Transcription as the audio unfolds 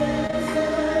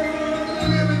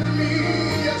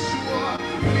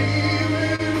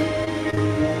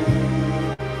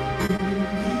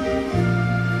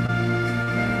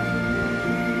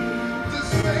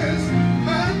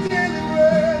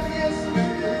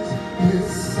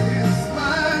This is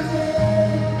my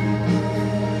day.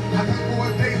 I can go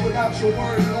a day without your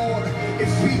word, Lord. It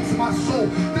feeds my soul.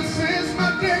 This is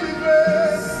my daily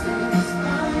bread.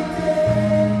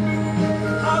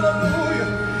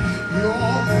 Hallelujah.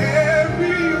 Your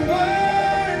very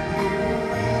word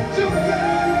to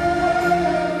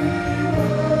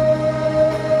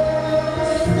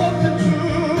spoken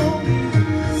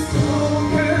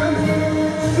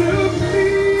to me.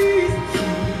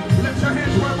 Lift your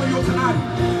hands wherever you're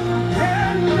tonight.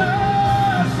 And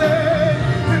I say,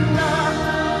 and I,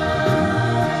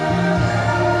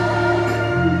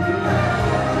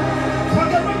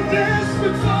 Father, I'm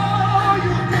desperate for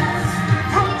you.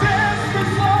 I'm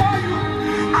desperate for you.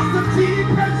 I'm the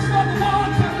deepest of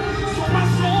water, so my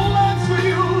soul longs for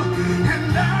you.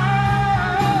 And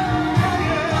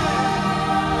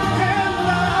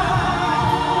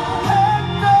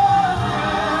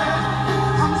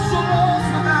I'm so lost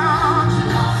without you.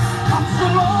 I'm so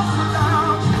lost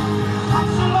without you. I'm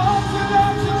so lost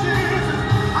without you, Jesus.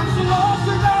 I'm so lost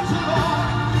without you, Lord.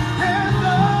 And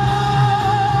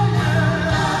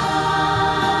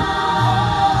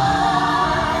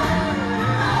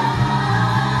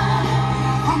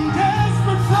I'm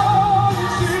desperate for you,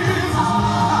 Jesus.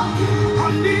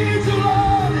 I need you,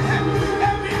 Lord.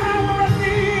 Every hour I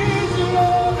need you,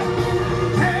 Lord.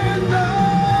 And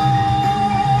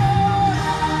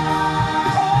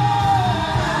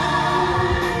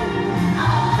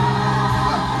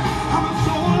I'm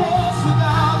so lost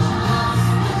without you.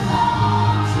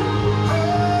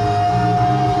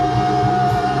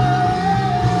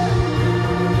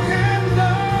 And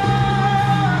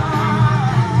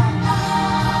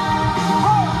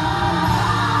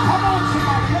come on,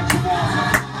 somebody, let your voice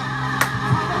out.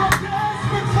 I'm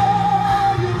desperate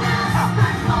for you.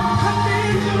 I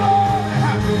need you, Lord.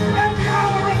 Every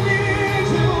hour I need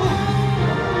you.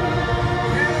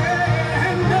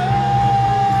 And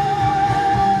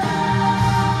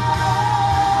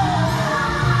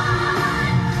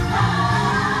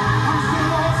I'm so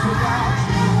lost without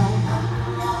you.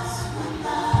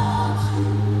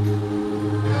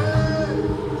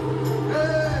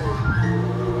 Hey,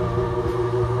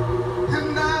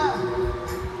 and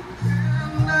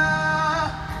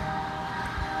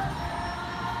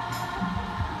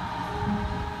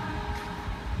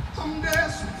I'm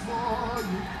desperate for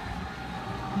you.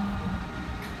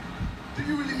 Do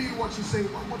you really mean what you say?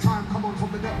 One more time, come on,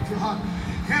 from the depth of your heart.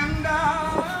 And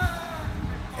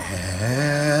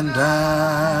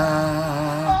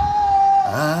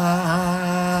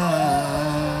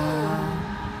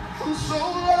I'm so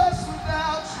lost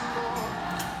without you, Lord.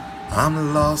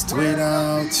 I'm lost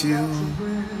without you.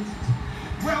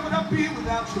 Where would I be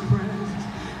without your presence?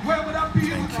 Where would I be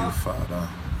Thank you, without Father.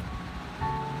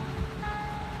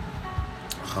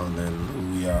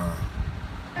 Hallelujah.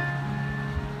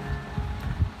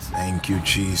 Thank you,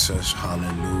 Jesus.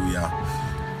 Hallelujah.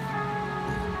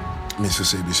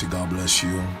 Mrs. ABC, God bless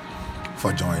you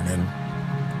for joining.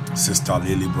 Sister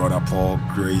Lily, Brother Paul,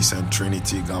 Grace and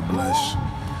Trinity, God bless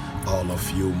all of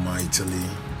you mightily.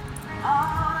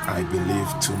 I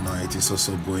believe tonight is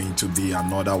also going to be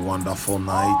another wonderful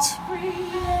night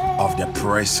of the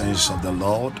presence of the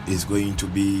Lord. It's going to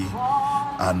be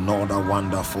another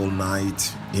wonderful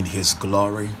night in His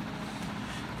glory.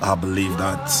 I believe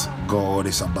that God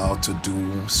is about to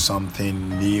do something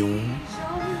new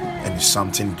and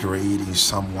something great in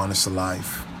someone's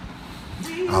life.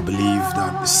 I believe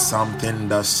that something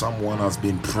that someone has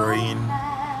been praying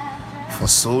for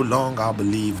so long, I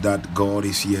believe that God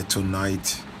is here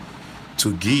tonight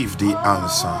to give the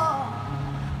answer.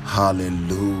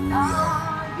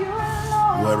 Hallelujah.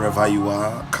 Wherever you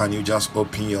are, can you just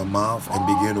open your mouth and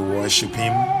begin to worship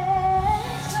Him?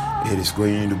 It is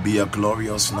going to be a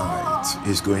glorious night.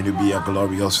 It's going to be a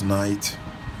glorious night.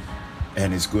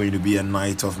 And it's going to be a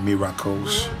night of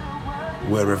miracles.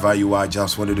 Wherever you are, I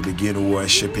just wanted to begin to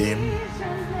worship Him.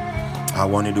 I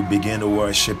wanted to begin to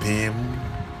worship Him.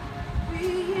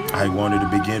 I wanted to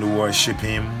begin to worship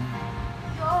Him.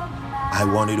 I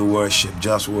wanted to worship,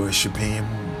 just worship Him.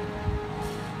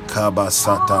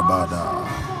 Kabasata bada.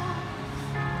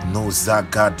 No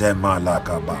zakade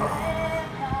malakaba.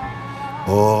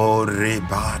 O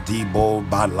rebadi bo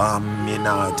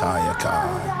balamina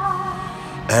tayaka.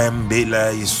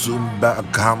 Embile isumba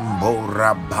kambo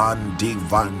rabandi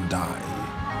vandai.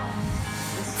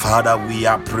 Father, we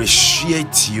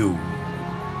appreciate you.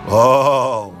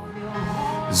 Oh,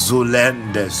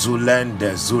 Zulende,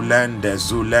 Zulende, Zulende,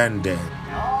 Zulende.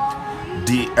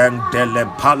 Di endele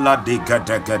pala di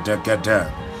gada gada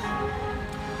gada.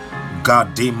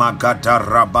 Gadima gada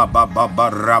rabababa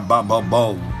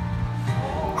rabababo.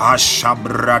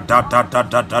 Ashabra da da da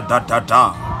da da da da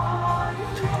da.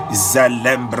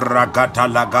 Zelembra gata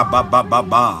laga ba ba ba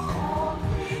ba.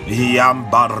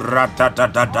 Yambara da da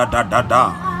da da da da da.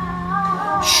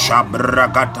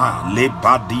 Shabragata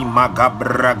lepadi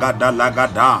magabragada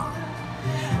lagada.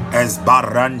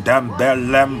 Esbarandam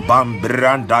belem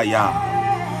bambrandaya.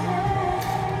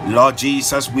 Lord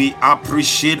Jesus, we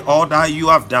appreciate all that you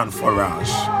have done for us.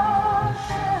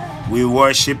 We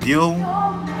worship you.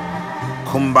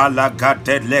 Kumbala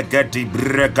gate legati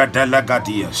bregata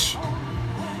lagatias.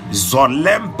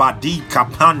 Zolem badi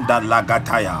kapanda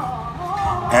lagataya.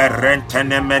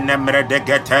 Erentenemenemre de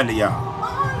getelia.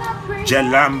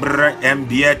 Jelambre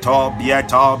embieto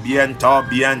bieto biento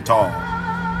biento.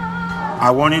 I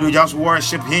want you to just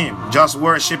worship him. Just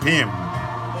worship him.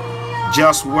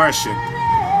 Just worship.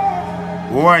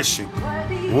 Worship.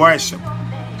 Worship.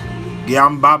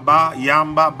 Yambaba,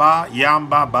 yambaba,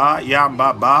 yambaba,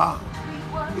 yambaba.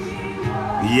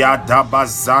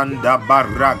 Yadabazanda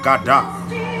baragada.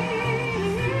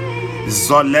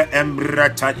 Zole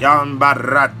embreta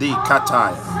yambaradi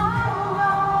kataya.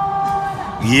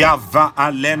 Yava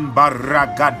alemba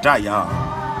ragadaya.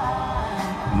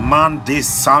 Mandi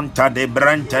Santa de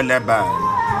Brentelebe.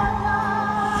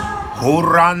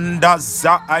 Horanda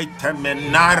za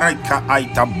aitemenarika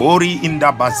aitabori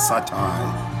inda basatai.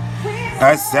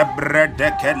 Ezebre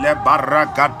dekele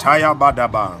baragataya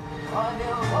badaba.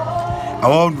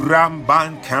 O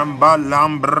ramban kamba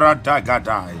lambra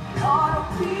dagadai.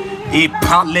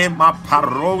 Ipalema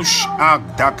parosh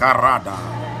agdakarada.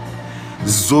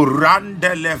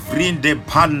 Zurande levrinde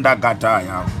panda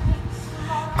gadaya.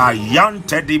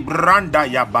 Ayante di branda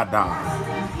yabada.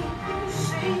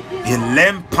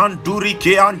 Ilem panduri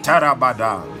ki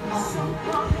antarabada.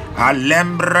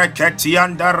 Alembre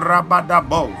ketianda rabada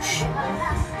bosh.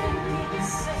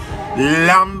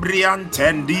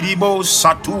 Lambriantendidibo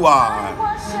satua.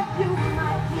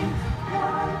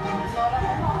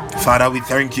 Father, we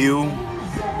thank you.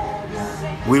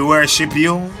 We worship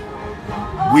you.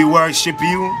 We worship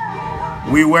you.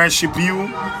 We worship you.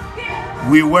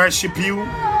 We worship you.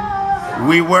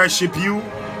 We worship you.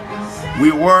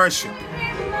 We worship.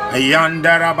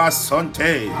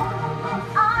 Yandarabasonte.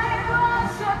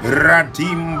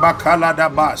 Radim bakalada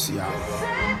basia.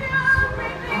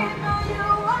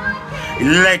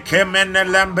 Lekemene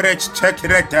lembrech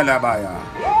tekretelabaya.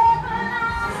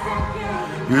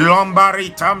 Lombari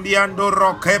tambiando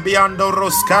rokebiando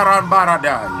roskaran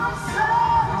baradai.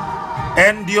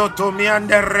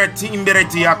 Endiotomiande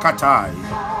retimbreti akatai.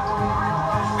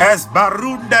 Es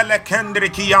barunda le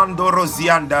kendriki ando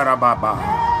rozianda rababa.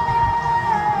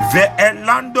 Ve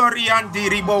elando riandi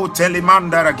ribo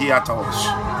telimanda ragiatos.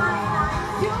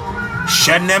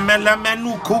 Shenemele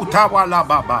menu kutawala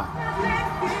baba.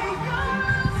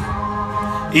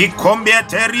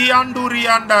 Ikombieteri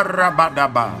andurianda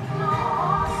rabadaba.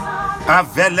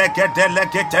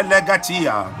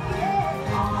 Aveleketeleketelegatia.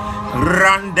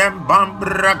 Randem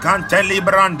bambra canteli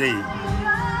brandi.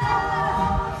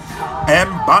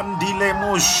 Embandile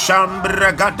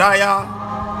mushambra gadaya.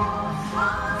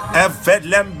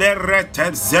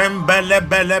 Efelemberete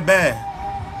zembelebelebe.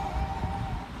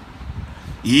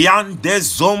 Yande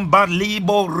zomba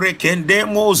libo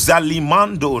rekendemo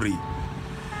zalimandori.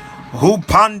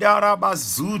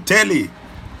 Hupandarabazuteli.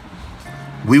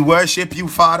 We worship you,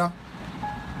 Father.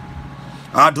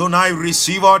 Adonai,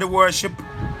 receive all the worship.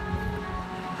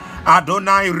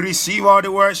 Adonai, receive all the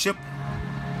worship.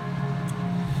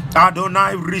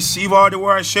 Adonai, receive all the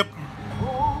worship.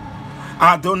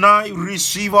 Adonai,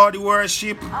 receive all the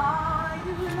worship.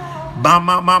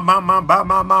 Bama mama bama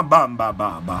mama bamba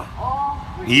baba.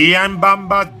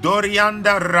 Yambamba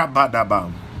dorianda rabadaba.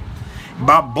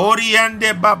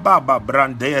 Baboriande baba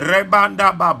brande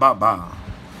rebanda baba.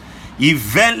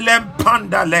 Ivelem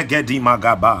panda legedi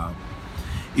magaba.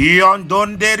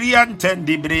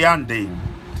 Iondonderiantendi briande.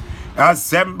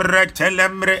 Azembre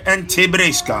telemre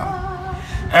entibreska.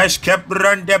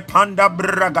 Eskebrande panda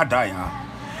bragadaya.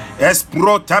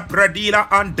 Esprota predila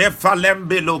ande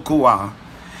falembelokua.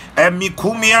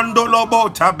 Emikumiando lobo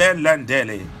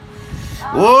tabelendele.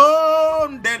 Oh,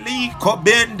 ndeli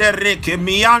kobende reke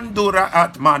miandura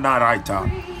atmanaraita.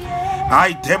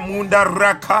 Aitemunda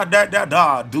rakada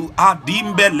dada du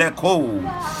adimbeleko.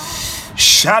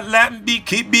 Shalambi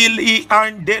kibili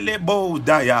andelebo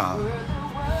daya.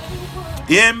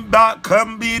 Emba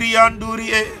kambiri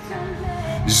andurie.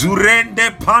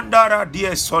 Zurende pandara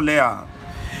die solea.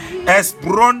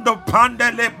 Esprondo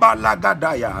pandele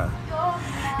balagadaya.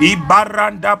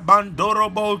 Ibaranda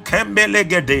bandorobo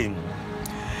kembelegeding.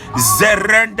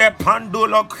 Zerende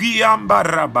pandulo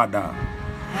kiyambarabada.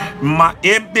 Ma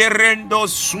emberendo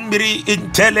sumbri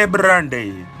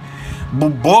intelebrande.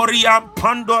 Buboriam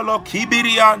pandolo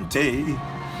kibiriante.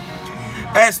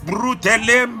 Es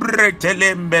brutelembre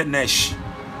telembenesh.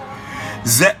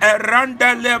 Ze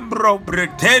eranda lembro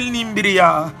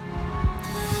bretelnimbria.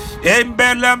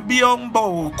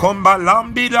 Embelambiombo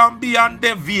kombalambi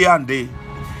lambiande viande.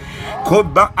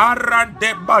 Koba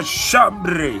arande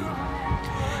bashambre.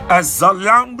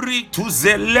 Azalambri tu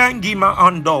zelengi ma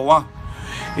andoa.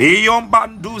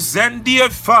 Iyombandu zendie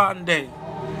fande.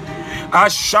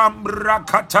 Ashambra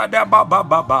katada baba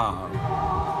baba.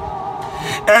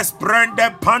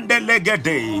 Esprende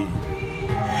pandelegede.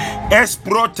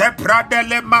 Esprote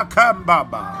pradele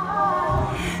makambaba.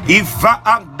 Ifa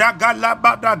agdagala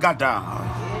badagada.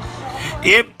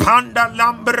 Ipanda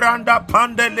lambranda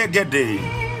pandelegede.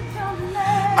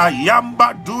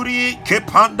 Ayamba duri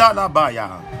kepanda labaya.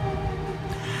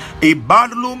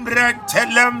 Ibalumre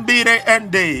telembire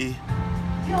ende.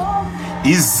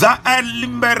 Izael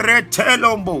limbere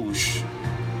telombush.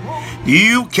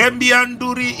 You can be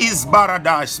anduri is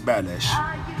paradise belesh.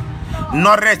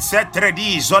 No recetre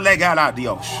di zolegala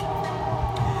Dios.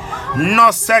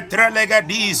 No setre lega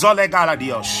di zolegala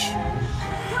Dios.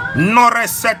 No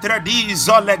recetre di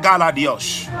zolegala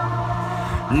Dios.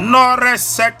 No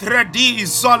recetre di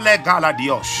zolegala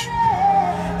Dios.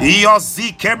 Io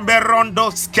si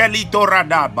kemberondo skelito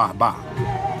radababa.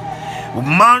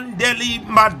 Mandeli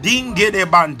madinge de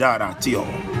bandara tio.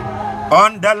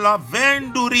 Onda la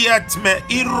venduri etme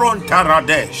iron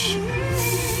taradesh.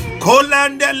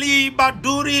 Kolandeli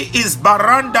baduri is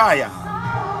barandaya.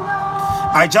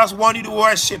 I just want you to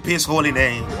worship his holy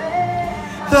name.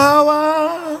 Thou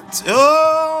art,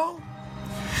 oh,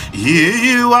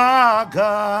 you are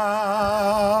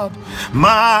God.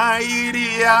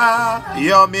 Mighty are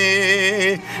your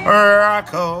miracles.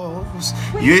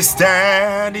 You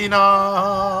stand in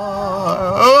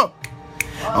awe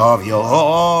of your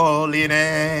holy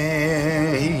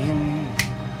name.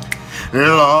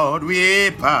 Lord, we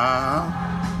bow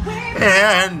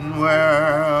and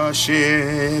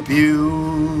worship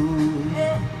you.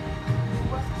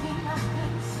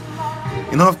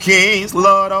 King of kings,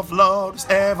 Lord of lords,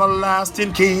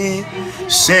 everlasting King,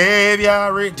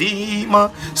 Savior,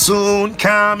 Redeemer, soon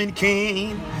coming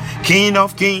King, King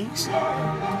of kings,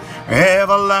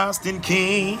 everlasting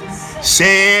King,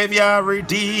 Savior,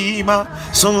 Redeemer,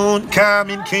 soon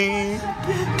coming King,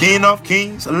 King of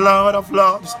kings, Lord of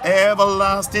lords,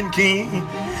 everlasting King,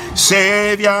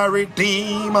 Savior,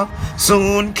 Redeemer,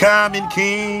 soon coming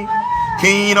King,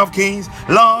 King of kings,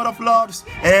 Lord of lords,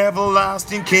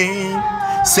 everlasting King,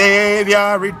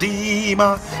 Savior,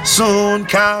 Redeemer, soon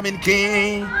coming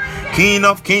King, King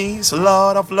of kings,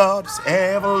 Lord of lords,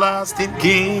 everlasting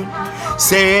King,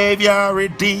 Savior,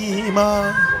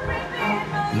 Redeemer.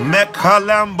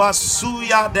 Mekalamba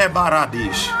suya de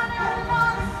baradish.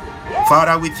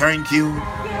 Father, we thank you.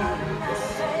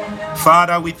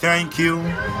 Father, we thank you.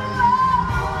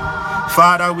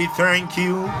 Father, we thank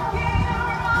you.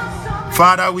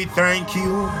 Father, we thank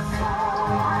you.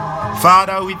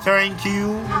 Father, we thank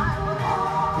you.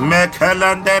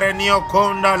 Mekelandere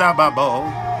niokonda la babo.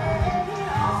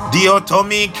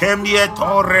 Diotomi kembie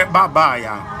torre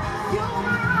babaya.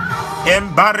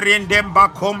 Embarindem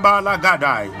bakomba la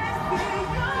gadai.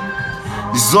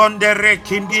 Zondere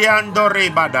kindiando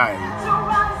rebadai.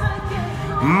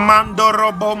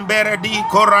 Mandoro bombere di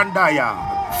korandaya.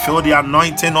 Feel the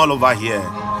anointing all over here.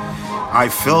 I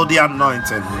feel the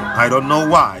anointing. I don't know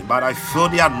why, but I feel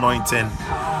the anointing.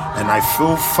 And I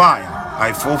feel fire.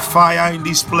 I feel fire in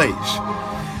this place.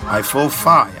 I feel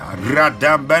fire.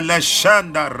 Radambele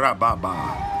shanda rababa.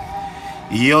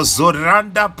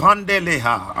 Yozoranda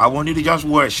pandeleha. I want you to just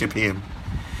worship him.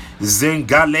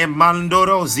 Zengale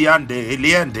mandoro ziande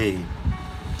eliende.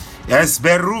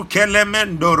 Esberu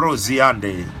kelemendoro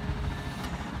ziande.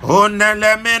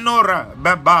 Onele menora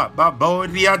baba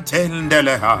baboria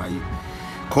tendelehai.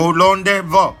 Kolonde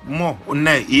vo mo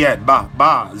ne ye ba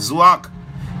zuak.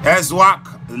 Ezwak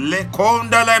le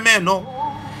kondele meno.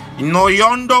 No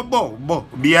yondo bo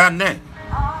biane.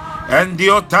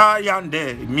 Endiota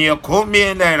yande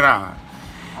miokomienera.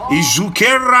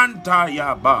 Ijukeranta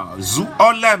yaba zu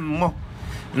olemo.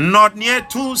 Not near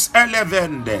tus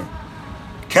elevende.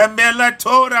 Kembele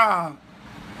tora.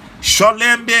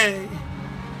 Sholembe.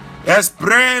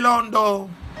 Esprelondo.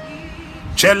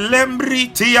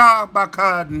 Chelembri tia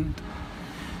bakan.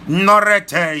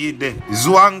 Noreteide.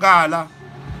 Zuangala.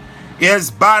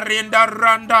 Es barinda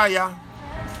randaya.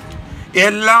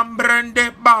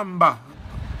 Elambrende bamba.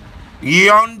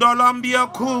 Yondolambia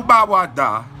kuba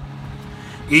wada.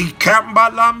 Ikamba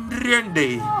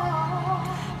lambrende.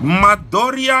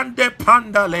 Madoriande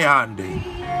Pandaleande.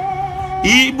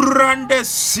 Ibrande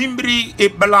Simbri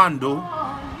Iblando.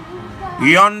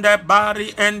 Yonde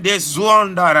Bari and the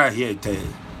Zuandarahiete.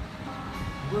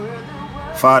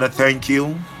 Father, thank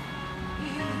you.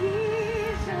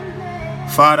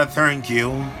 Father, thank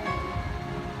you.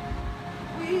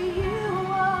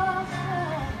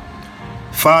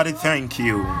 Father, thank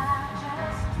you.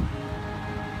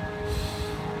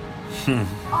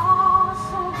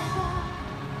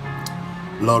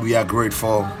 Lord, we are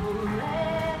grateful.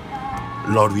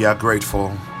 Lord, we are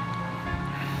grateful.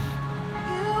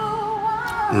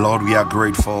 Lord, we are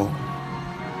grateful.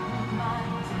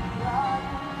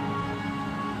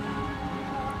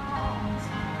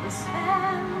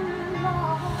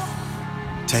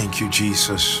 Thank you,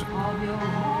 Jesus.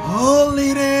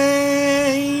 Holy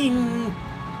name,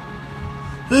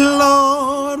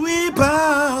 Lord, we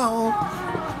bow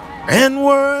and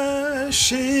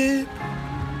worship.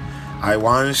 I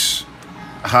once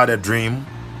had a dream.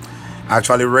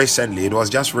 Actually, recently, it was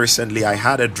just recently, I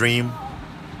had a dream.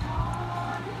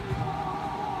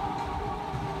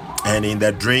 And in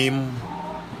the dream,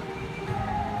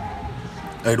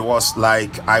 it was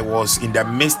like I was in the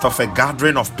midst of a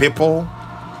gathering of people.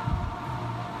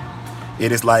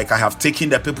 It is like I have taken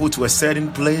the people to a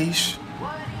certain place.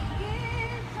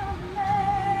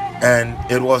 And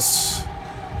it was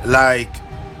like,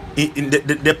 in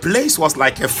the place was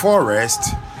like a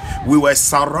forest. We were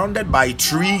surrounded by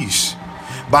trees.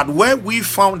 But where we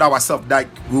found ourselves, like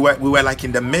we were like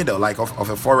in the middle, like of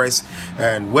a forest,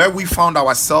 and where we found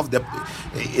ourselves, the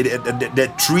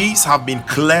trees have been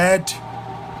cleared,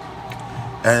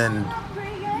 and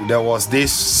there was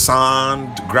this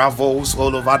sand, gravels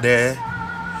all over there,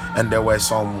 and there were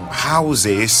some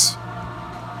houses.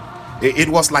 It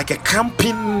was like a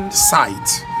camping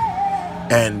site,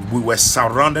 and we were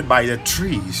surrounded by the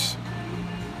trees,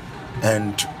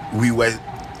 and we were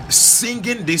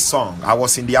singing this song. I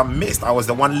was in their midst. I was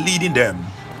the one leading them,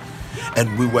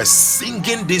 and we were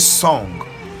singing this song,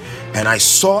 and I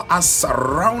saw us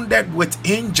surrounded with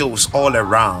angels all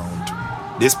around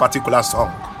this particular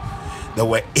song. There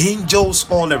were angels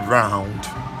all around.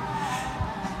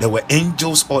 There were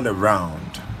angels all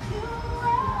around,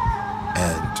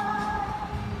 and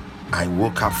I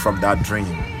woke up from that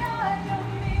dream.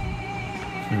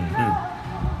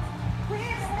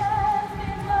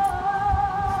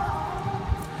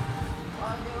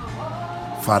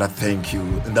 Father, thank you.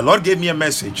 And the Lord gave me a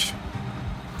message.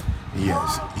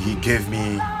 Yes, He gave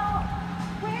me a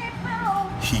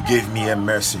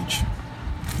message.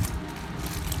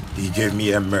 He gave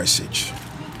me a message.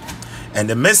 And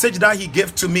the message that He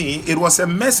gave to me, it was a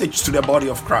message to the body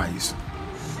of Christ.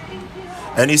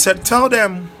 And He said, tell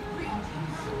them,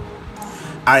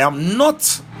 I am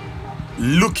not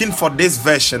looking for this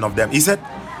version of them. He said,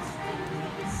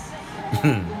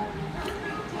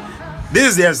 this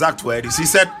is the exact words. He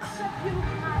said,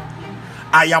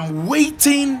 I am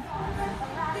waiting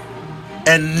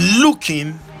and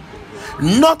looking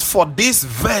not for this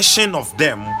version of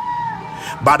them,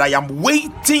 but I am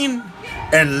waiting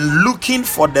and looking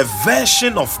for the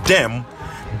version of them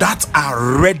that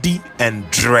are ready and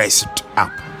dressed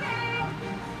up.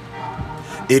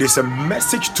 It is a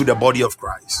message to the body of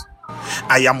Christ.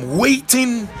 I am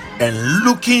waiting and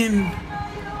looking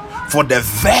for the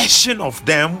version of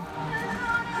them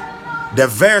that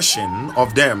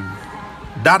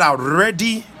are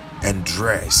ready and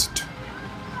dressed.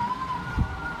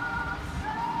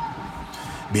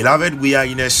 Beloved, we are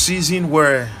in a season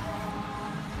where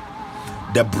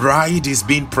the bride is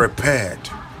being prepared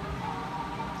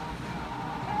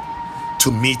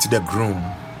to meet the groom.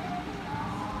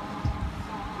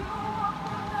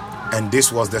 And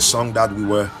this was the song that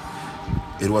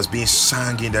it was being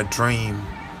sung in the dream.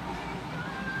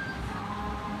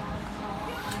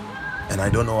 And I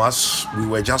don't know, as we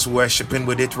were just worshiping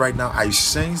with it right now, I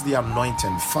sense the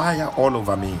anointing, fire all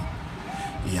over me.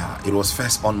 Yeah, it was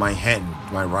first on my hand,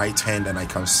 my right hand, and I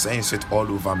can sense it all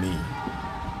over me.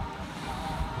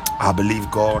 I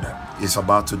believe God is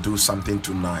about to do something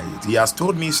tonight. He has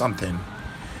told me something,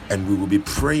 and we will be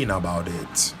praying about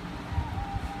it.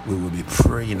 We will be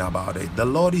praying about it. The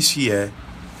Lord is here.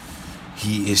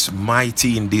 He is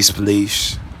mighty in this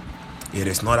place. It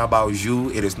is not about you.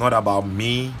 It is not about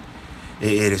me.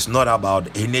 It is not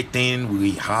about anything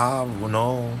we have.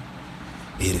 No.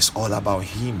 It is all about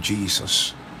Him,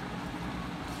 Jesus.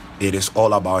 It is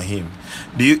all about Him.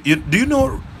 Do you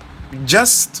know,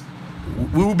 just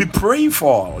we will be praying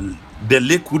for the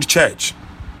Lakewood Church.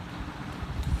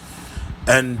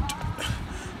 And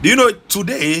do you know,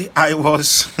 today I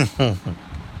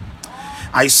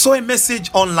saw a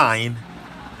message online,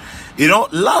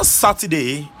 Last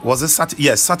Saturday, was it Saturday?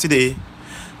 Yes, Saturday.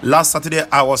 Last Saturday,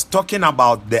 I was talking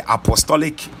about the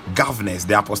apostolic governors,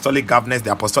 the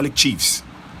apostolic chiefs.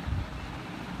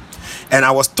 And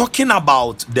I was talking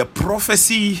about the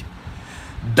prophecy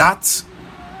that,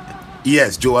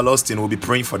 yes, Joel Austin will be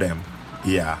praying for them.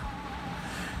 Yeah.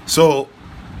 So,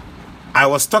 I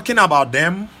was talking about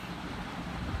them.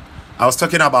 I was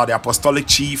talking about the apostolic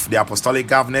chief, the apostolic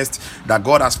governors, that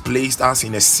God has placed us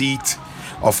in a seat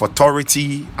of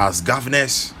authority as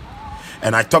governors.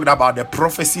 And I talked about the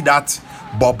prophecy that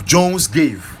Bob Jones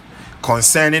gave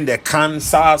concerning the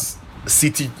Kansas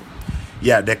City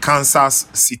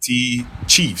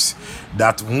Chiefs,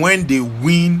 that when they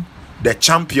win the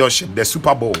championship, the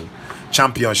Super Bowl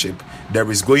championship, there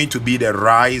is going to be the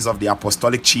rise of the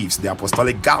apostolic chiefs, the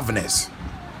apostolic governors.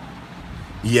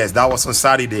 Yes, that was on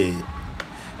Saturday.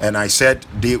 And I said,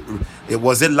 it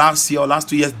was last year or last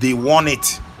 2 years, they won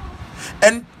it.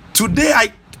 And today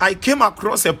I came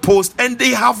across a post and they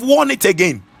have won it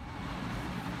again.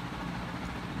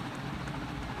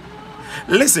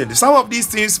 Listen, some of these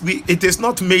things, it is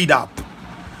not made up.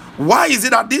 Why is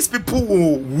it that these people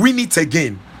will win it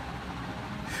again?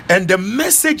 And the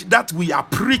message that we are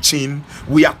preaching,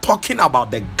 we are talking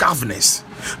about the governors,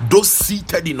 those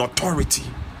seated in authority.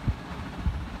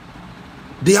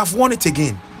 They have won it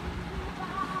again.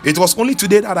 It was only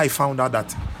today that I found out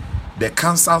that the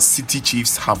Kansas City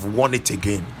Chiefs have won it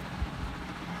again.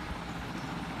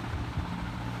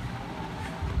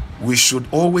 We should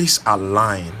always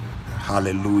align.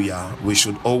 Hallelujah. We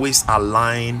should always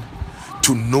align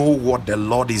to know what the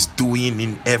Lord is doing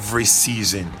in every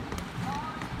season.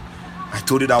 I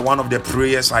told you that one of the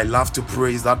prayers I love to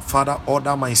pray is that, Father,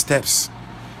 order my steps.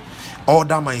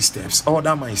 Order my steps.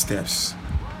 Order my steps.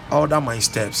 Order my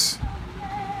steps.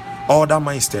 Order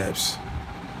my steps.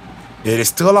 It is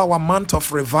still our month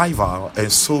of revival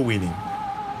and soul winning.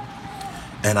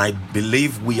 And I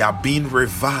believe we are being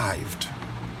revived.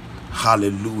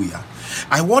 Hallelujah.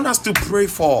 I want us to pray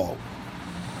for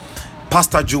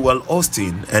Pastor Joel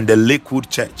Austin and the Lakewood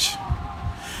Church.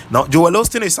 Now, Joel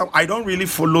Austin is, I don't really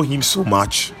follow him so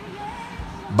much,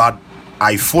 but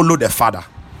I follow the father.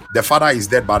 The father is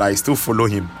dead, but I still follow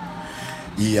him.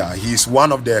 Yeah, he's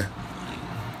one of the...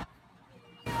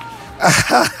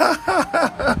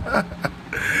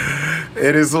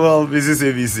 It is well, Mrs.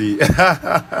 ABC.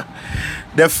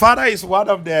 The father is one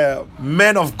of the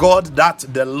men of God that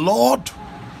the Lord,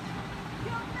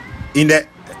 in the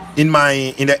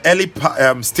early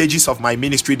stages of my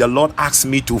ministry, the Lord asked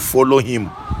me to follow him.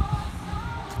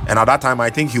 And at that time, I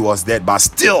think he was dead, but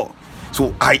still,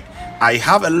 so I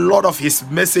have a lot of his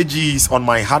messages on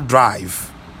my hard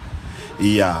drive.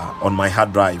 Yeah, on my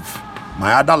hard drive.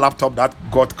 My other laptop that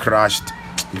got crashed.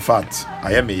 In fact,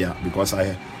 I am here because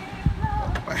I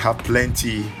have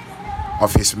plenty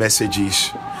of his messages.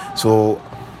 So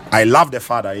I love the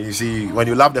father. You see, when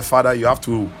you love the father, you have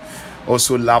to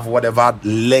also love whatever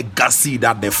legacy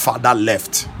that the father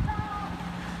left.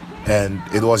 And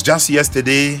it was just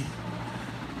yesterday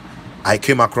I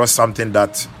came across something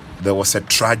that there was a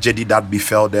tragedy that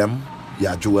befell them.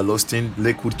 Yeah, Joel Austin,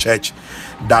 Lakewood Church,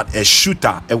 that a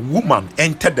shooter, a woman,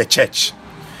 entered the church.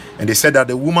 And they said that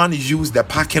the woman used the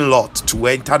parking lot to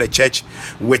enter the church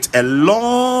with a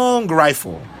long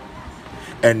rifle.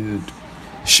 And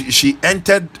she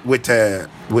entered with a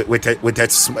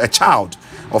child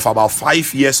of about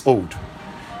 5 years old.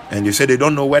 And you said they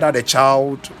don't know whether the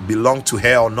child belonged to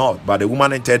her or not. But the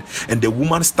woman entered and the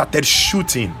woman started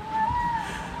shooting.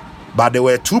 But there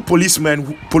were two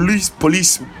policemen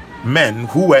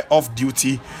who were off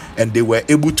duty and they were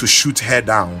able to shoot her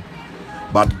down.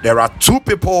 But there are two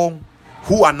people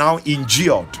who are now injured.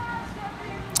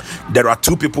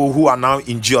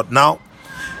 Now,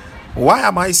 why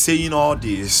am I saying all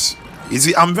this?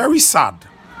 I'm very sad.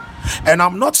 And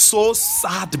I'm not so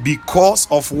sad because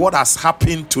of what has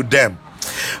happened to them,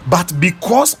 but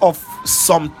because of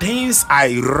some things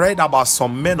I read about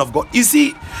some men of God. You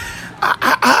see,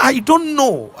 I don't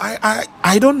know.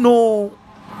 I don't know.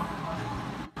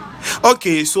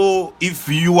 Okay, so if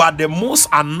you are the most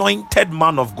anointed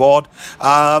man of God,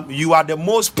 you are the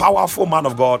most powerful man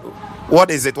of God,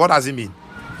 what is it? What does it mean?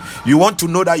 You want to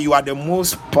know that you are the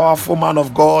most powerful man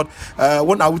of God? How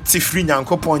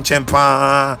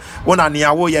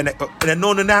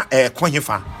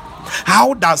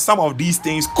does some of these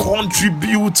things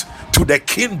contribute to the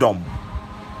kingdom?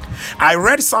 I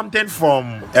read something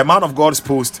from a man of God's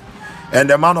post, and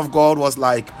the man of God was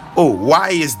like, oh, why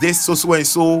is this so and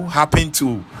so happened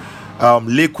to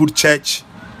Lakewood Church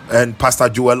and Pastor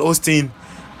Joel Austin?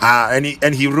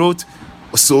 And he wrote,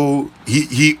 so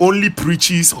he only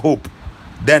preaches hope.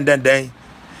 Then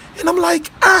And I'm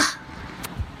like,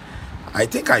 I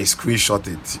think I screenshot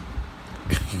it.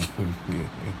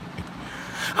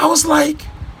 I was like,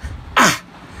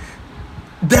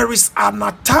 there is an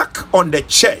attack on the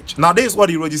church. Now, this is what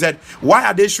he wrote. He said, why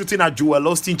are they shooting at Joel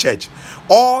Osteen Church?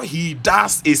 All he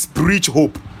does is preach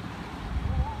hope.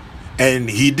 And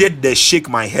he did the shake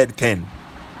my head thing.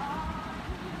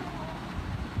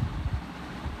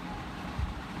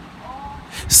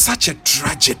 Such a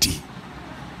tragedy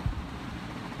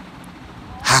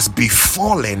has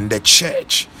befallen the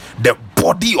church, the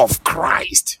body of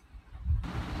Christ.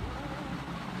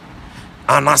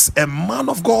 And as a man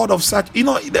of God of such,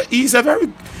 he's a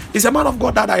man of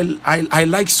God that I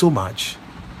like so much.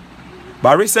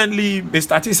 But recently,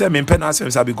 Mr. T said,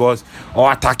 because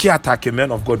attack a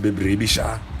man of God, baby.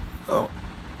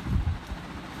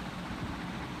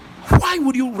 Why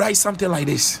would you write something like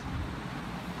this?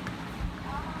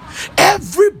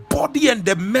 Everybody and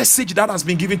the message that has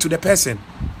been given to the person.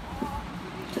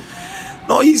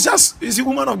 No, he's a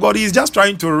woman of God. He's just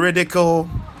trying to ridicule.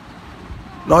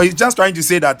 No, he's just trying to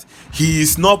say that he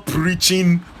is not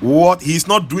preaching he's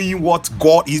not doing what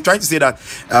God. He's trying to say that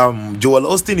Joel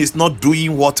Osteen is not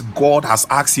doing what God has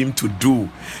asked him to do.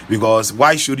 Because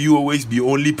why should you always be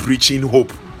only preaching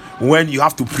hope when you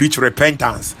have to preach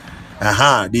repentance?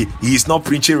 He's not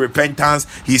preaching repentance.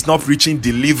 He's not preaching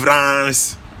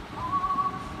deliverance.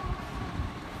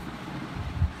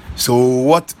 So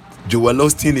what Joel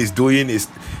Osteen is doing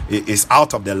is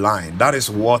out of the line. That is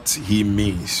what he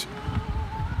means.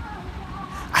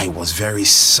 I was very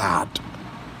sad.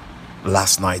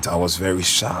 Last night I was very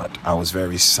sad. I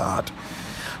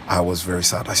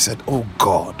said, oh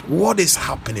God, what is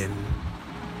happening?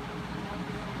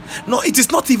 No, it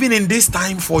is not even in this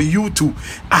time for you to...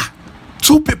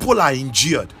 two people are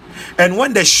injured. And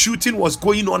when the shooting was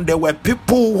going on, there were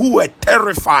people who were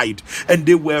terrified and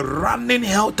they were running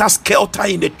helter-skelter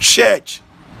in the church.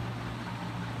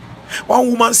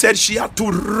 One woman said she had to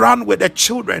run with the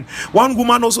children. One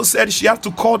woman also said she had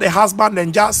to call the husband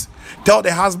and just tell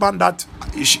the husband that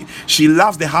she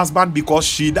loves the husband because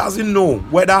she doesn't know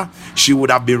whether she would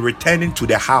have been returning to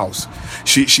the house.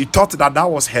 She thought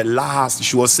that was her last.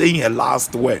 She was saying her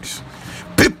last words.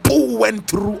 People went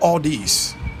through all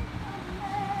this.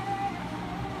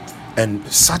 And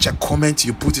such a comment,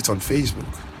 you put it on Facebook.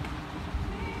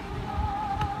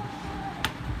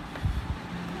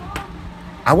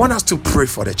 I want us to pray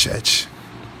for the church.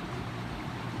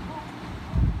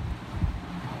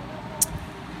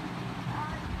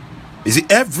 You see,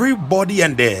 everybody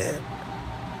and the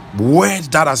word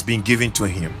that has been given to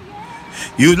him.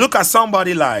 You look at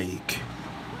somebody like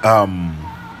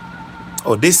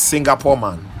this Singapore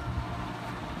man,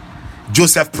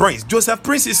 Joseph Prince. Joseph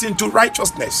Prince is into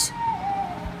righteousness.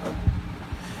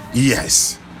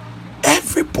 Yes.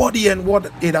 Everybody and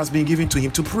what it has been given to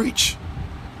him to preach.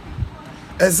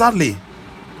 Exactly.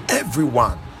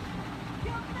 Everyone.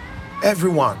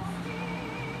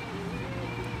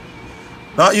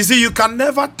 Now, you see, you can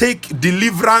never take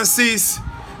deliverances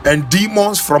and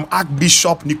demons from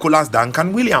Archbishop Nicholas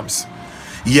Duncan Williams.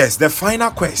 Yes, the final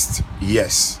quest.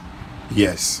 Yes.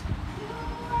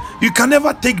 You can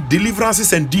never take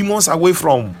deliverances and demons away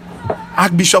from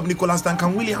Archbishop Nicholas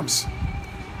Duncan Williams.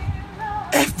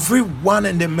 Everyone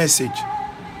in the message.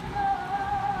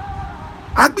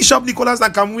 Archbishop Nicholas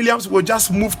Duncan Williams will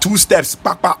just move 2 steps.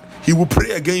 He will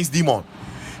pray against demon.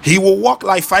 He will walk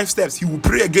like 5 steps. He will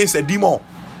pray against a demon.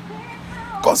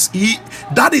 Because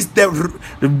that is the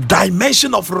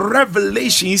dimension of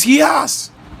revelations he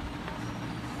has.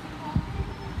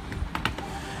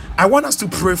 I want us to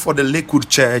pray for the Lakewood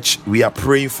Church. We are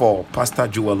praying for Pastor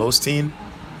Joel Osteen.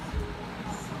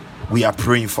 We are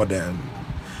praying for them.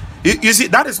 You see,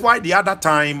 that is why the other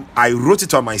time I wrote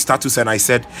it on my status and I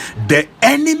said, the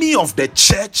enemy of the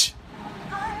church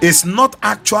is not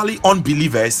actually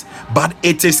unbelievers, but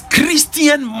it is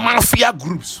Christian mafia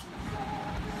groups.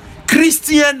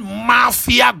 Christian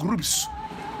mafia groups.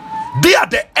 They are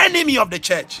the enemy of the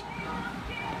church.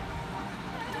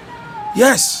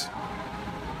 Yes.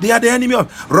 They are the enemy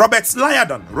of... Robert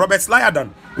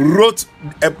Slyadon wrote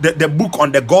the book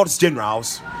on the God's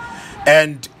Generals,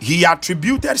 and he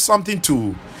attributed something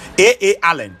to A.A.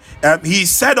 Allen. He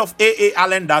said of A.A.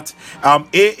 Allen that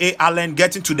A.A. Allen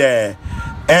getting to the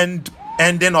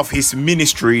ending of his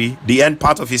ministry, the end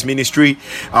part of his ministry,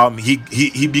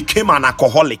 he became an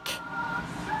alcoholic.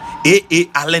 A.A.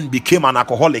 Allen became an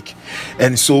alcoholic,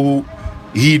 and so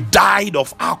he died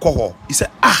of alcohol. He said,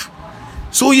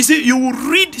 so you see, you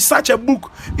read such a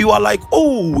book, you are like,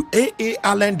 oh, A.A.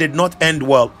 Allen did not end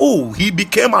well. Oh, he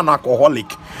became an alcoholic.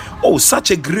 Oh,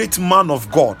 such a great man of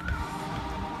God.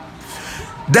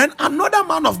 Then another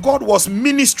man of God was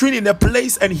ministering in a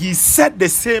place and he said the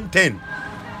same thing.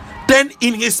 Then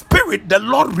in his spirit, the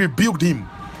Lord rebuked him.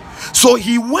 So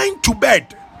he went to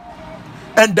bed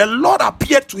and the Lord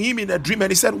appeared to him in a dream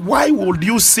and he said, why would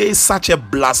you say such a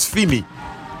blasphemy?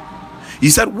 He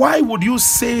said, why would you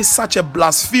say such a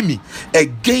blasphemy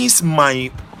against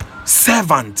my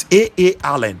servant A.A.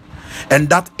 Allen? And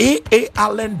that A.A.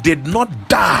 Allen did not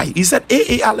die. He said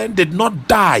A.A. Allen did not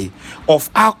die of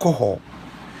alcohol.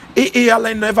 A.A.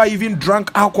 Allen never even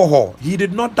drank alcohol. He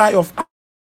did not die of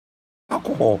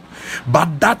alcohol.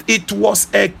 But that it was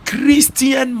a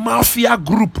Christian mafia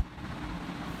group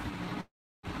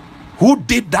who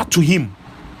did that to him,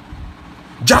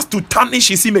 just to tarnish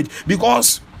his image,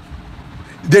 because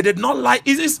they did not like.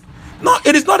 It is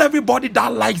not everybody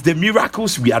that likes the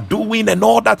miracles we are doing and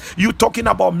all that. You talking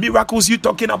about miracles, you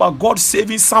talking about God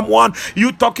saving someone,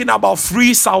 you talking about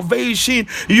free salvation,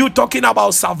 you talking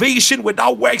about salvation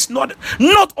without works. Not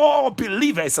all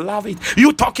believers love it.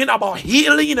 You talking about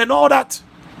healing and all that.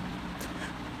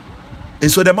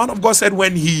 And so the man of God said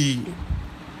when he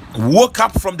woke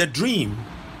up from the dream,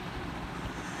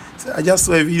 I just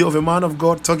saw a video of a man of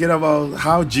God talking about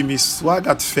how Jimmy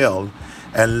Swaggart fell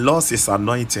and lost his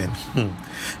anointing.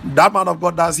 That man of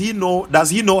God, does he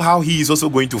know how he is also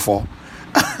going to fall?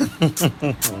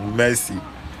 Mercy.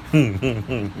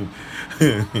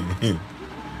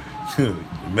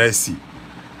 Mercy.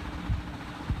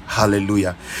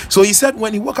 Hallelujah. So he said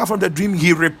when he woke up from the dream,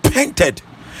 he repented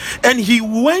and he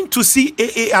went to see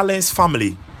A.A. Allen's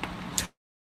family.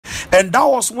 And that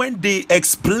was when they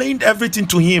explained everything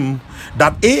to him,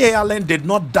 that A.A. Allen did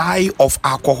not die of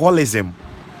alcoholism.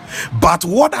 But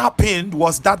what happened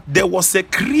was that there was a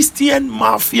Christian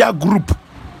mafia group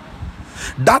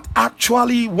that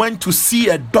actually went to see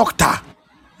a doctor,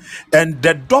 and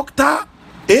the doctor,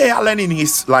 A.A. Allen, in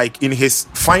his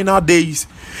final days,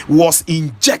 was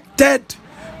injected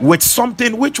with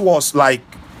something which was like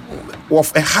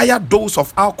of a higher dose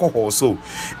of alcohol,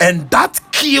 and that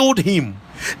killed him.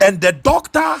 And the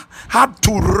doctor had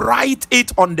to write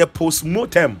it on the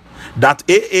post-mortem that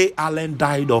A.A. Allen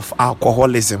died of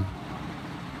alcoholism.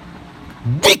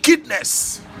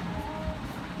 Wickedness.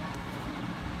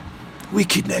 They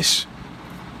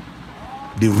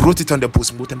wrote it on the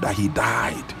post-mortem that he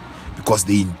died because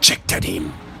they injected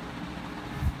him.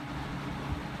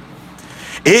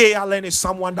 A.A. Allen is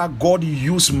someone that God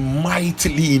used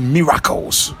mightily in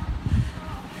miracles.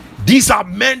 These are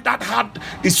men that had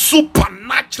a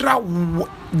supernatural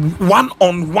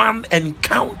one-on-one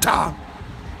encounter,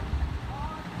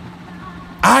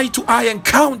 eye-to-eye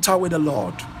encounter with the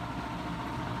Lord.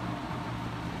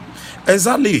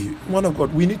 Exactly, one of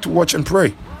God, we need to watch and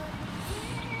pray.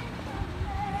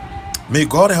 May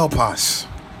God help us.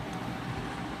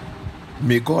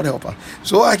 May God help us.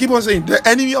 So I keep on saying, the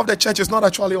enemy of the church is not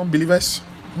actually unbelievers.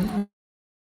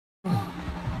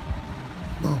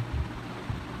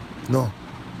 No.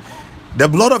 The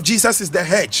blood of Jesus is the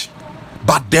hedge,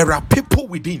 but there are people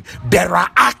within. There are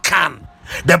Akan.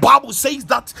 The Bible says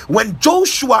that when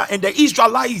Joshua and the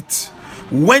Israelites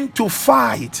went to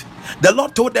fight, the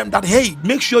Lord told them that, hey,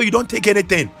 make sure you don't take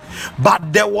anything.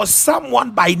 But there was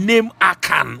someone by name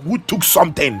Akan who took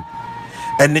something,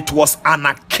 and it was an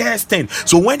accursed thing.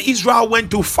 So when Israel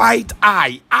went to fight,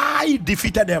 I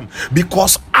defeated them,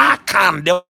 because Akan,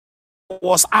 there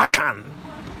was Akan.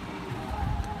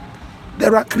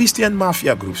 There are Christian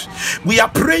mafia groups. We are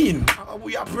praying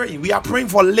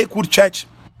for Lakewood Church.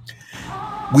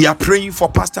 We are praying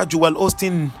for Pastor Joel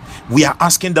Austin. We are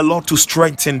asking the Lord to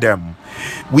strengthen them.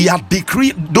 We are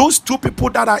decreeing those two people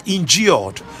that are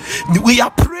injured. We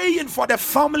are praying for the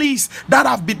families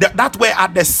that were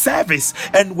at the service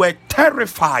and were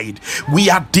terrified. We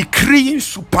are decreeing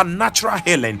supernatural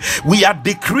healing. We are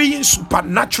decreeing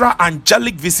supernatural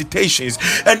angelic visitations,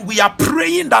 and we are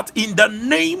praying that in the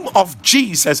name of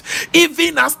Jesus,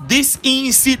 even as this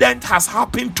incident has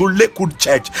happened to Lakewood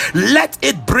Church, let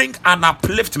it bring an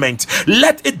upliftment,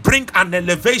 let it bring an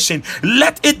elevation,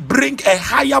 let it bring a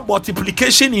higher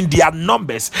multiplication in their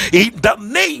numbers, in the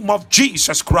name of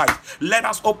Jesus Christ. Let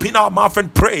us open our mouth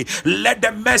and pray. Let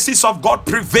the mercies of God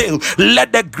prevail.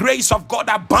 Let the grace of God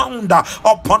abound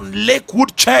upon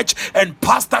Lakewood Church and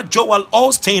Pastor Joel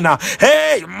Austin.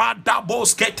 Hey,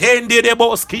 madabos ketendi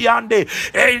deboski ande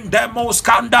endemos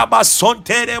kanda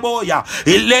basonte deboya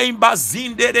ilemba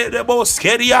zinde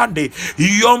deboskeri ande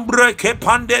yombre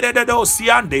kepande de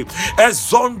dosiande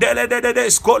ezondele de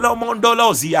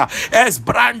skolomondolozia es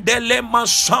brandele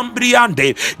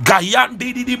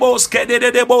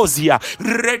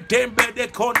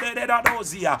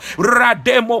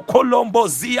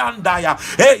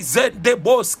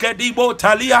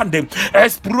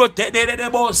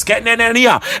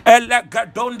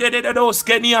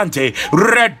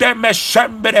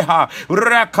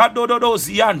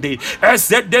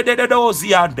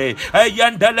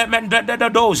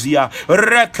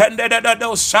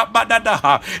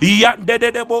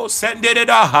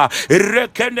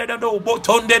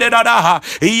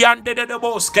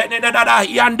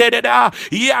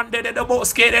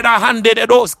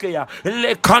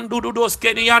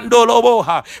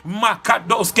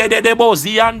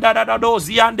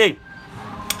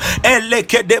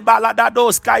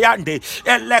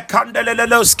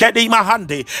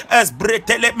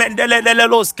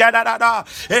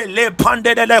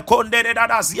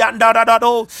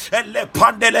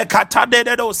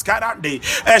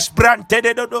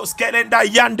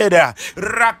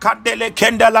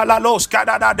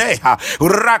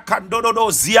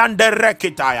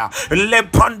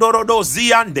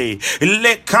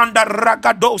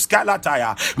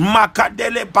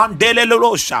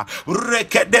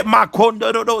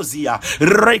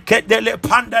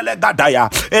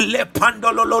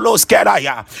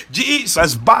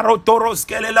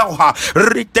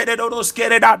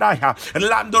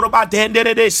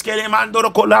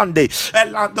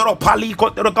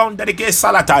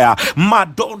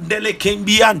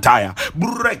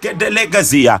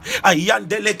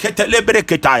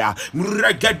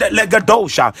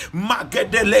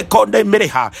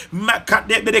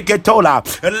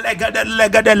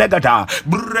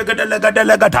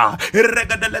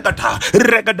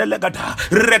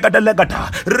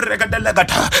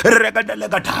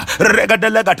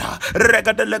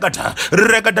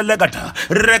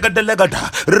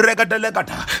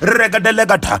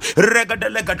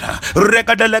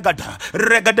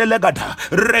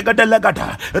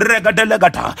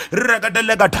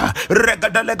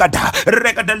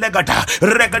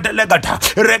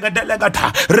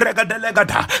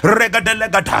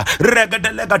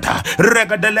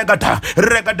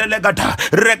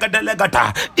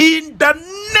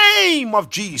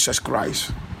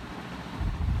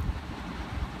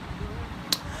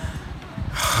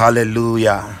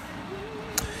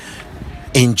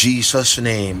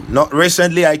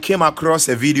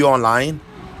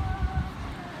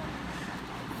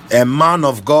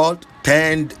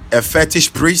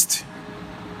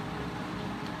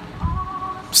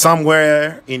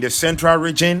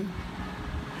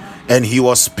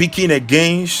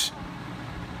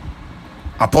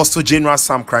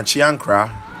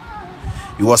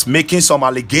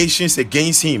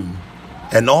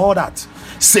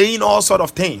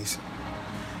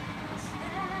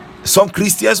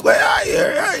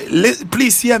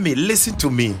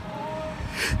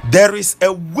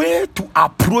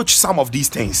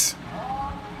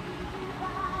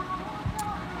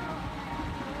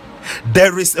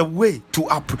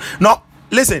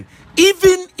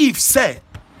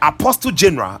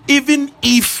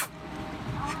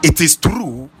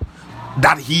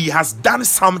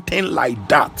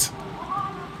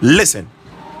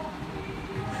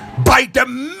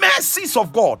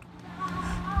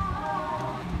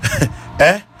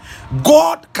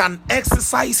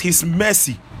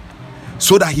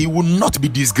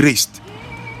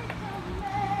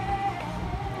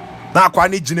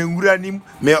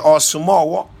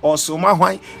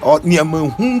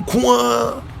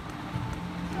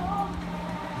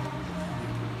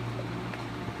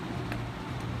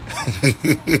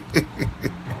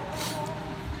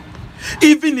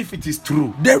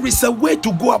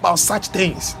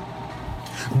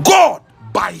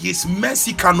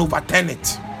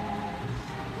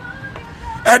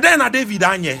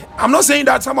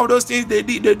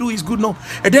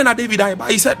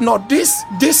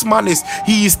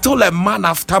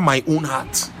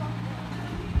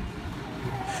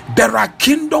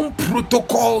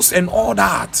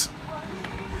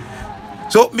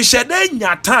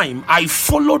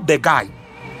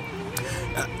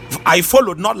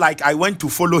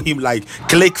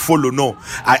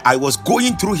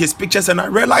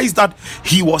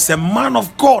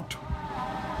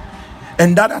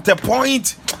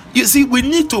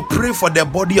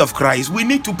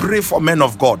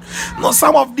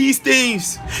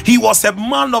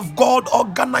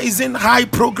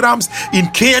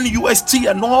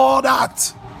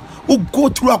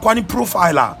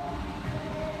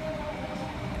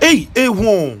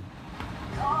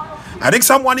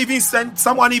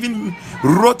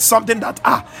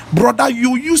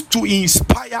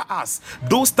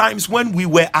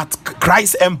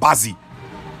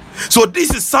So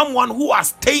this is someone who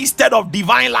has tasted of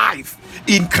divine life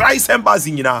in Christ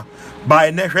embassy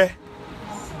by nehe.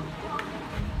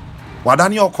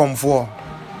 Wadani o comfort.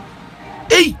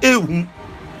 Hey,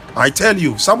 I tell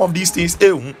you, some of these things,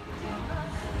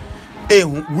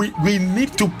 we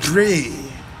need to pray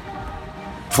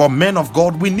for men of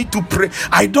God. We need to pray.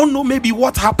 I don't know maybe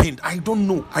what happened. I don't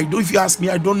know. If you ask me,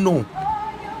 I don't know.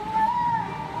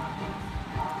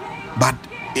 But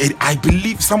I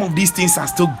believe some of these things are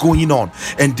still going on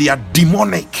and they are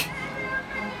demonic.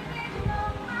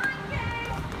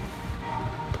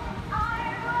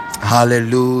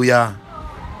 Hallelujah.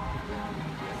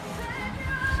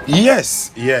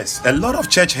 Yes, a lot of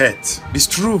church hurt. It's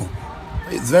true.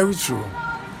 It's very true.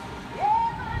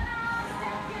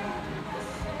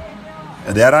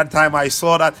 The other time I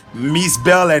saw that Miss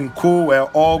Bell and co were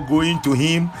all going to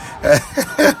him.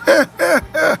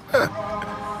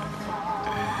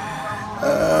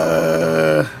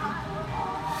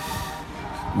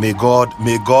 May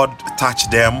God touch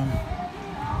them.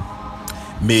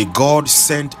 May God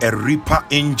send a reaper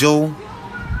angel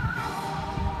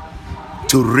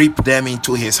to reap them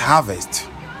into his harvest.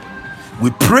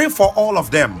 We pray for all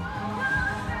of them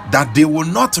that they will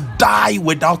not die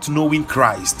without knowing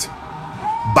Christ,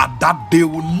 but that they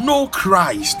will know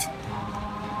Christ.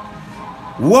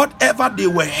 Whatever they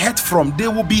were hurt from, they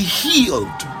will be healed.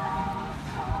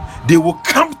 They will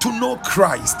come to know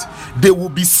Christ. They will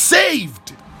be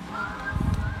saved.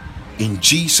 In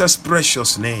Jesus'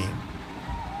 precious name.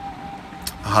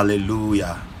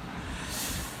 Hallelujah.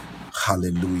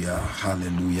 Hallelujah.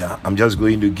 Hallelujah. I'm just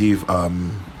going to give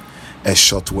a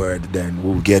short word, then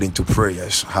we'll get into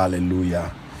prayers.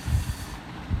 Hallelujah.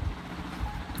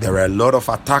 There are a lot of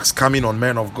attacks coming on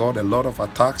men of God, a lot of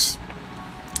attacks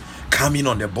coming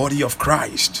on the body of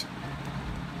Christ.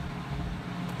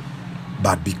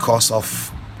 But because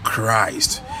of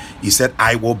Christ, he said,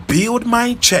 I will build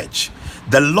my church.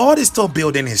 The Lord is still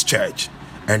building his church,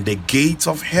 and the gates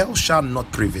of hell shall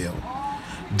not prevail.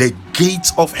 The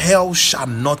gates of hell shall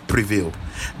not prevail.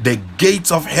 The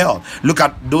gates of hell. Look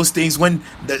at those things, when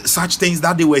such things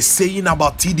that they were saying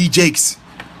about T.D. Jakes.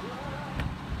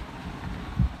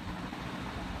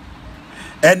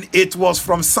 And it was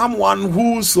from someone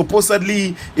who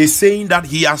supposedly is saying that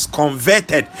he has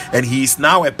converted and he is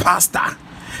now a pastor,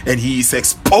 and he is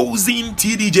exposing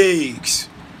T.D. Jakes.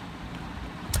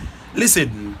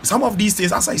 Listen, some of these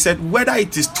things, as I said, whether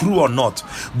it is true or not,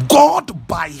 God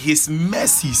by his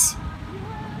mercies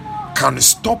can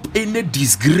stop any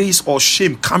disgrace or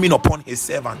shame coming upon his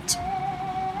servant.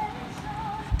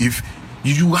 If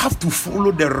you have to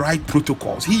follow the right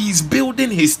protocols, he is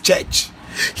building his church.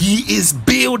 He is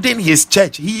building his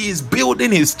church. He is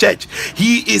building his church.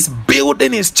 He is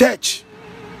building his church.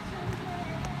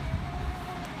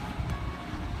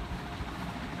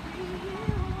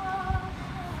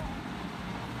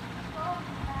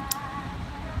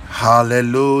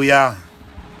 Hallelujah.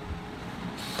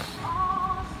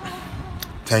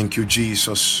 Thank you,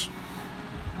 Jesus.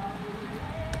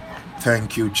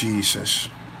 Thank you, Jesus.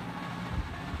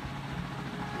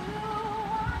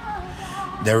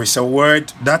 There is a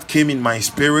word that came in my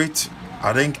spirit,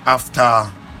 I think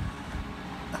after,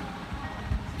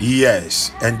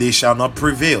 yes, and they shall not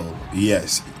prevail.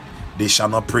 Yes, they shall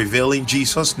not prevail in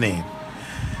Jesus' name.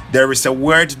 There is a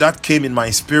word that came in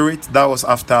my spirit that was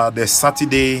after the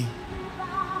Saturday's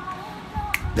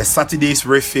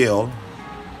refill,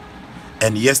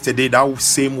 and yesterday that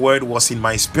same word was in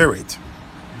my spirit.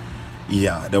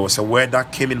 Yeah, there was a word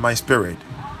that came in my spirit.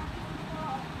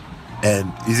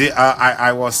 And you see,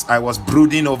 I was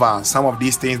brooding over some of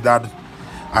these things that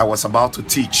I was about to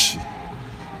teach,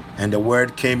 and the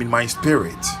word came in my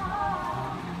spirit.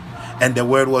 And the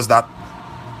word was that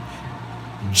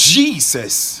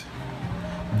Jesus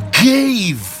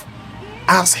gave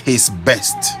us his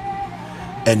best,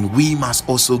 and we must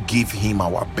also give him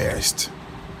our best.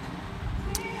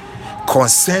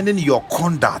 Concerning your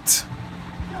conduct,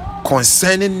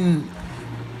 concerning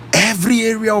every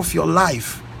area of your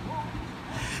life,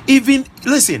 even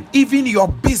your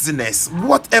business,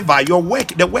 whatever your work,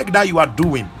 the work that you are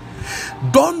doing,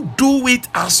 don't do it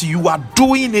as you are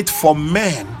doing it for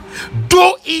men.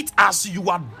 Do it as you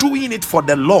are doing it for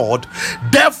the Lord.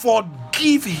 Therefore,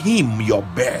 give him your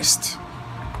best,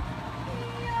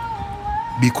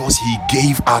 because he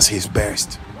gave us his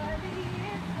best.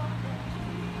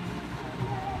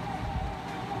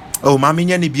 Oh,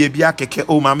 maminya ni biebia keke.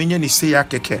 Oh, maminya ni seya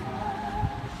keke.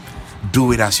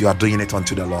 Do it as you are doing it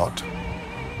unto the Lord.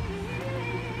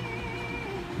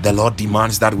 The Lord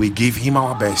demands that we give him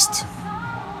our best.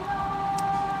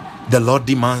 The Lord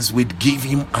demands we give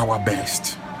him our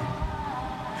best.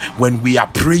 When we are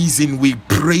praising, we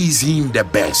praise him the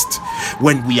best.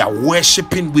 When we are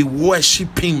worshiping, we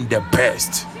worship him the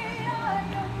best.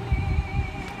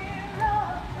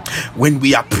 When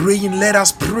we are praying, let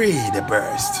us pray the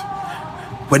best.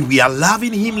 When we are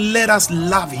loving him, let us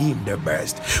love him the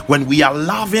best. When we are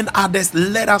loving others,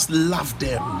 let us love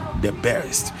them the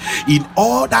best. In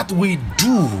all that we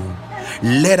do,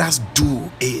 let us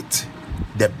do it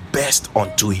the best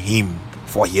unto him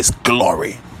for his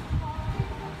glory.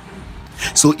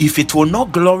 So if it will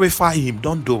not glorify him,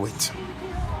 don't do it.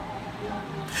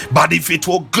 But if it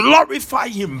will glorify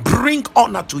him, bring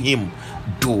honor to him,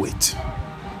 do it.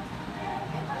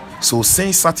 So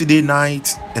since Saturday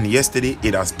night and yesterday,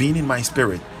 it has been in my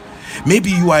spirit. Maybe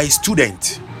you are a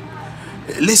student.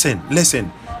 Listen.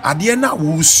 Adiena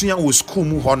wusuya wo school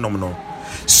mu honom no.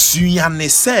 Suya ne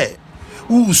se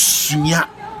wusuya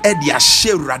e dia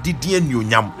shewrade die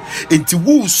nyonyam. Enti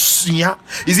wusuya.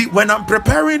 You see, when I'm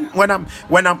preparing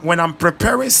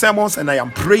sermons and I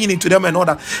am praying into them and all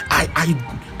that,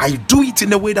 I do it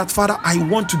in a way that, Father, I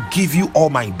want to give you all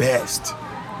my best.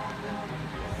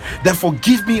 Therefore,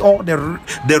 give me all the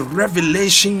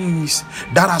revelations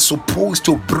that are supposed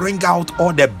to bring out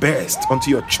all the best unto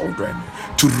your children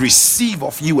to receive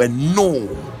of you and know.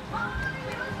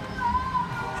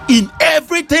 In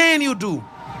everything you do,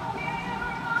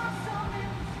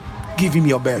 give him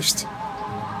your best.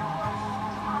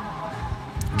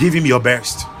 Give him your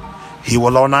best. He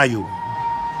will honor you.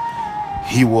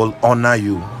 He will honor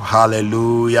you.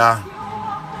 Hallelujah.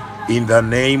 In the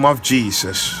name of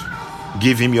Jesus.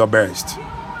 Give him your best.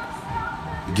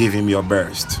 Give him your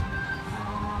best.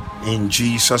 In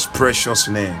Jesus' precious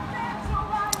name.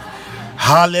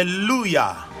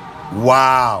 Hallelujah.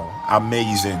 Wow.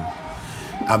 Amazing.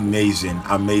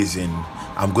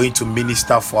 I'm going to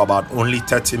minister for about only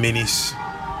 30 minutes.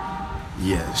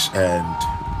 Yes. And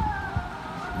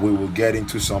we will get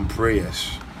into some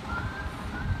prayers.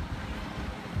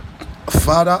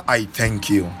 Father, I thank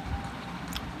you.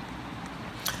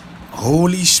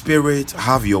 Holy Spirit,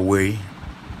 have your way.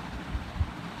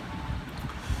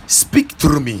 Speak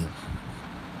through me.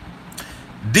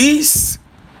 This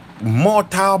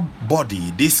mortal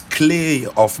body, this clay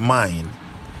of mine,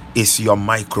 is your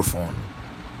microphone.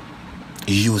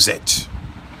 Use it.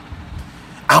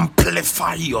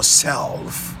 Amplify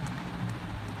yourself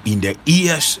in the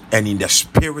ears and in the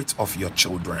spirit of your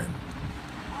children.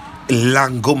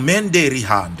 Langomende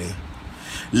rihande.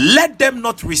 Let them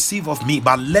not receive of me,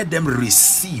 but let them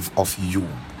receive of you.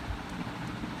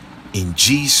 In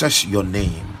Jesus, your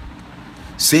name.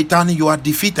 Satan, you are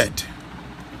defeated.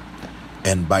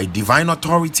 And by divine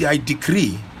authority, I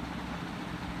decree,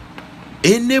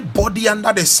 anybody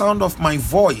under the sound of my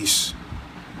voice,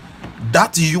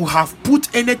 that you have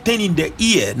put anything in the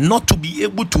ear not to be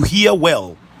able to hear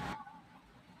well,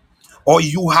 or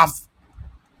you have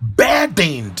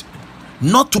burdened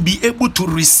not to be able to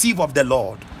receive of the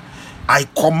Lord, I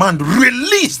command,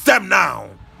 release them now.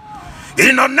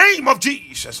 In the name of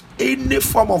Jesus. Any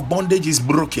form of bondage is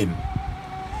broken,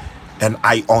 and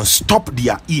I unstop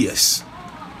their ears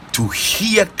to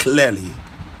hear clearly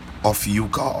of you,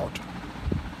 God.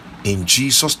 In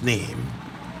Jesus' name,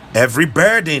 every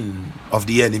burden of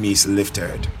the enemy is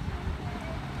lifted.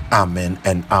 Amen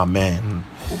and amen.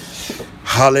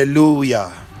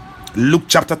 Hallelujah. Luke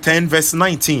chapter 10 verse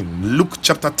 19. Luke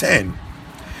chapter 10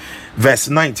 verse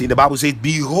 19. The Bible says,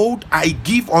 behold, I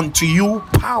give unto you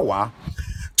power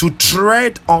to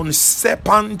tread on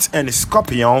serpents and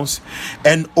scorpions,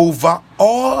 and over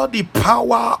all the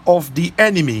power of the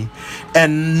enemy,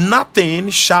 and nothing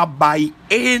shall by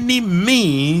any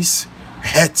means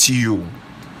hurt you.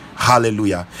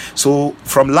 Hallelujah. So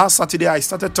from last Saturday, I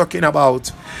started talking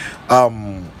about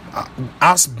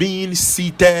us being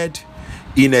seated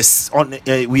in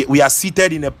we are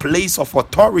seated in a place of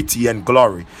authority and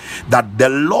glory, that the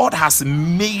Lord has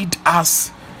made us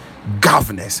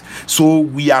governors. So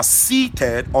we are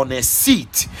seated on a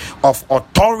seat of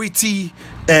authority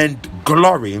and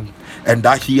glory, and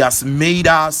that he has made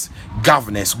us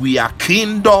governors. We are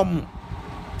kingdom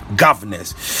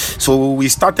governors. So we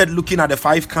started looking at the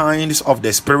 5 kinds of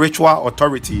the spiritual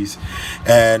authorities,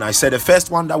 and I said the first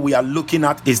one that we are looking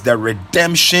at is the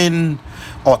redemption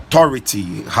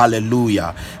authority.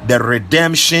 Hallelujah. The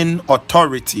redemption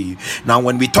authority. Now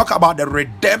when we talk about the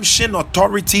redemption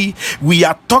authority, we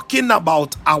are talking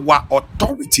about our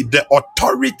authority, the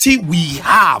authority we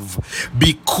have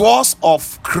because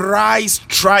of Christ's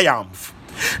triumph.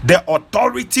 The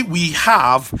authority we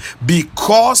have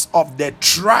because of the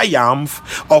triumph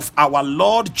of our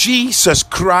Lord Jesus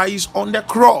Christ on the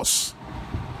cross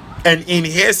and in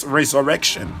his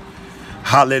resurrection.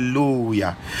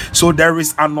 Hallelujah. So there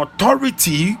is an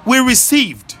authority we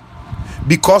received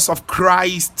because of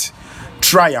Christ's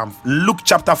triumph. Luke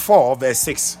chapter 4 verse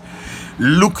 6.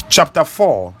 Luke chapter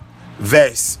 4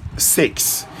 verse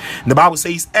 6. The Bible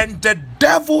says, and the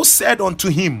devil said unto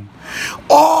him,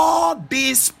 all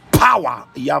this power,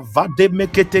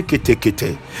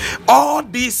 all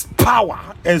this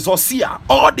power, exousia,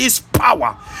 all this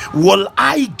power will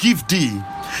I give thee,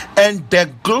 and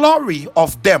the glory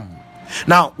of them.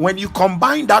 Now, when you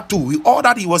combine that two, all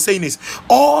that he was saying is,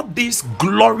 all this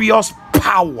glorious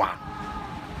power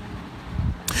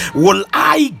will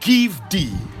I give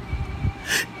thee.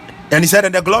 And he said,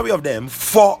 and the glory of them,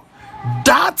 for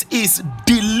that is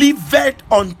delivered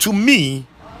unto me,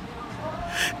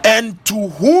 and to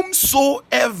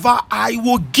whomsoever I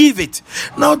will give it.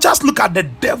 Now just look at the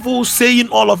devil saying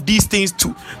all of these things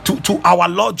to our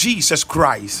Lord Jesus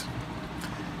Christ.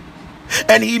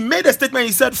 And he made a statement.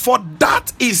 He said, for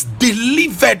that is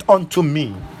delivered unto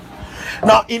me.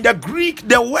 Now in the Greek,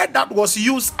 the word that was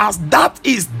used as that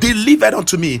is delivered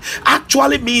unto me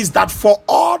actually means that for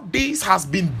all this has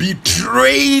been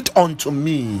betrayed unto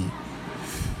me.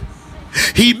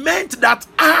 He meant that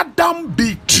Adam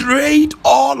betrayed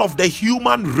all of the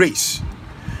human race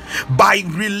by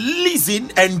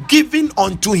releasing and giving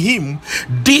unto him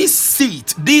this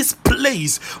seat, this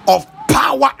place of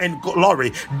power and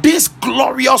glory, this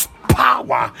glorious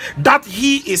power that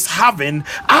he is having.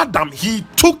 Adam, he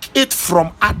took it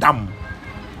from Adam.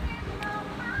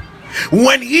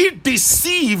 When he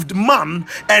deceived man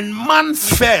and man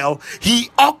fell, he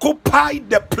occupied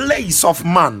the place of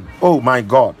man. Oh my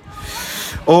God.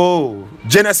 Oh,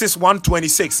 Genesis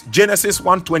 1:26. Genesis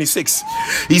 1:26.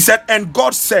 He said, and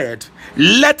God said,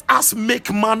 let us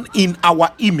make man in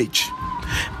our image,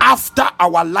 after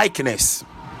our likeness.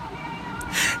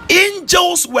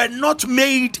 Angels were not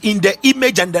made in the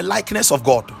image and the likeness of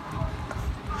God.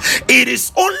 It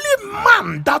is only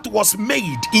man that was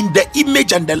made in the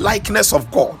image and the likeness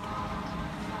of God.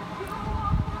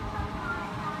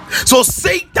 So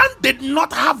Satan did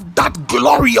not have that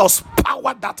glorious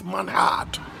power that man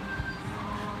had.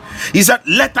 He said,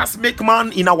 let us make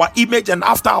man in our image and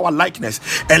after our likeness,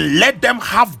 and let them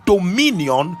have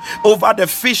dominion over the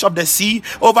fish of the sea,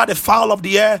 over the fowl of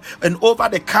the air, and over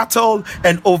the cattle,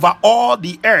 and over all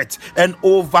the earth, and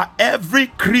over every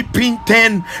creeping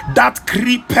thing that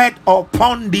creepeth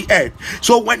upon the earth.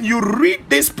 So when you read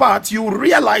this part, you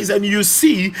realize and you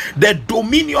see the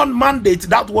dominion mandate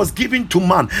that was given to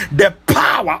man, the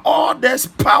power, all this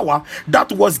power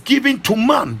that was given to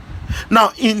man.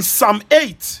 Now in Psalm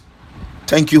 8,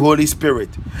 thank you, Holy Spirit.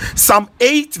 Psalm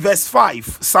 8 verse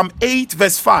 5. Psalm 8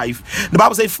 verse 5. The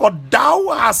Bible says, for thou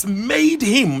hast made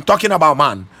him, talking about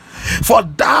man, for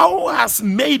thou hast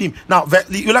made him. Now let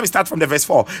me start from the verse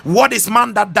 4. What is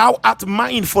man that thou art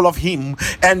mindful of him,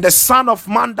 and the son of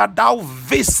man that thou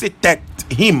visited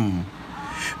him?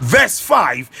 Verse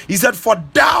 5, he said, for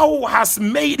thou hast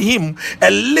made him a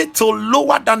little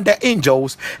lower than the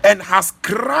angels, and hast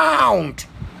crowned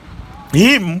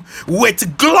him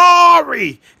with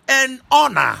glory and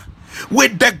honor,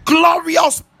 with the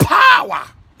glorious power.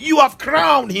 You have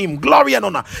crowned him, glory and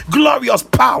honor, glorious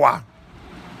power.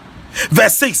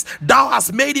 Verse 6, thou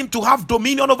hast made him to have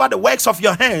dominion over the works of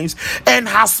your hands, and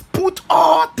hast put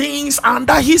all things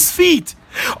under his feet.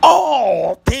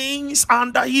 All things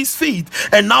under his feet.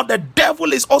 And now the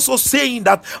devil is also saying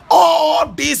that all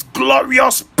this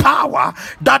glorious power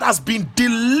that has been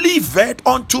delivered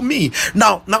unto me.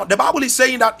 Now the Bible is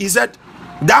saying that, he said,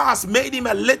 thou hast made him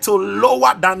a little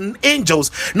lower than angels.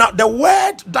 Now the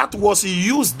word that was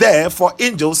used there for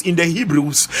angels in the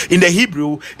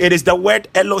Hebrew, it is the word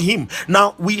Elohim.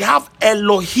 Now we have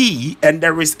Elohi and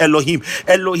there is Elohim.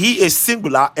 Elohi is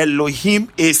singular,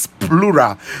 Elohim is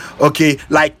plural. Okay,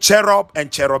 like cherub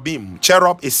and cherubim.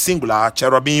 Cherub is singular,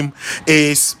 cherubim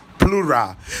is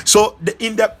plural. So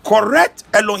in the correct,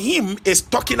 Elohim is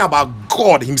talking about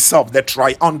God himself, the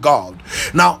triune God.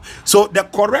 Now, so the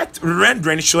correct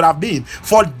rendering should have been,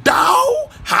 for thou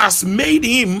hast made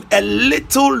him a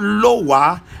little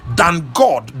lower than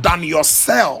God, than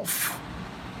yourself.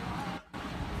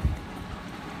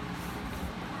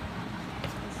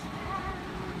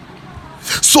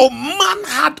 So man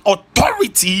had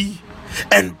authority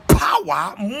and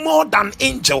power more than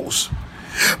angels.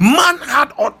 Man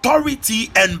had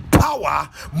authority and power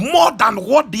more than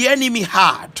what the enemy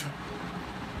had.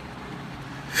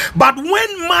 But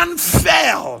when man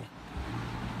fell,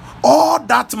 all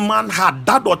that man had,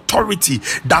 that authority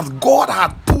that God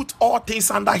had put all things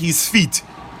under his feet,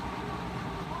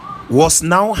 was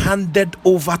now handed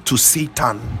over to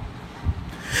Satan.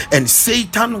 And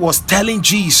Satan was telling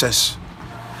Jesus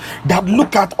that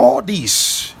look at all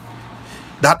this,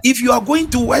 that if you are going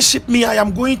to worship me, I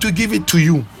am going to give it to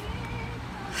you.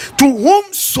 To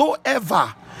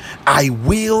whomsoever I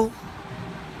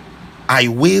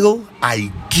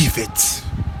give it.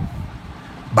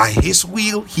 By his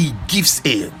will, he gives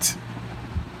it.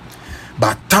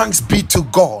 But thanks be to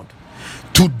God,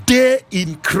 today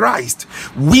in Christ,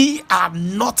 we are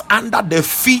not under the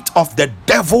feet of the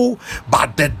devil,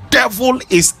 but the devil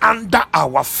is under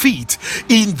our feet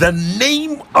in the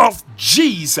name of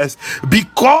Jesus,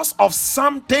 because of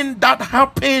something that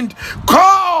happened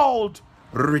called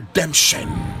redemption.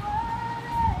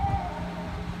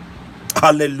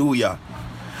 Hallelujah.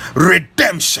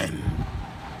 Redemption.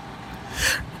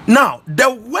 Now,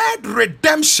 the word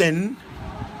redemption,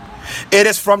 it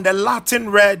is from the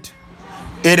Latin word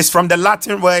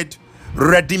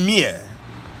redimere.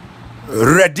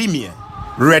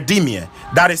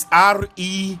 That is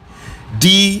redimere.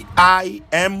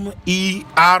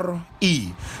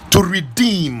 To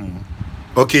redeem.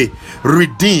 Okay,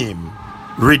 redeem.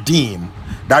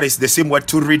 That is the same word,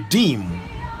 to redeem.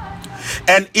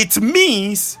 And it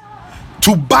means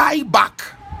to buy back.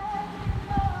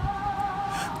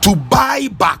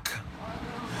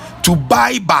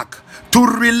 To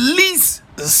release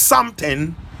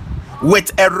something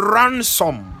with a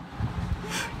ransom.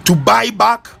 To buy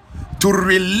back, to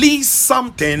release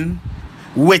something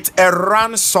with a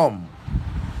ransom.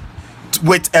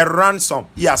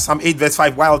 Yeah, Psalm 8 verse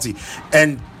 5, royalty.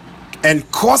 And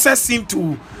causes him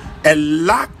to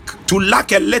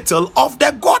lack a little of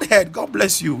the Godhead. God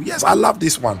bless you. Yes, I love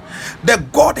this one. The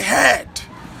Godhead,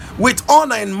 with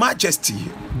honor and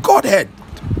majesty. Godhead,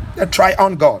 the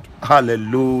triune God.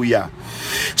 Hallelujah.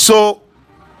 So,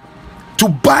 to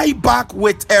buy back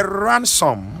with a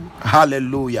ransom.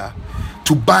 Hallelujah.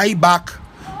 To buy back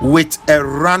with a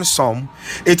ransom.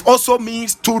 It also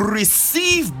means to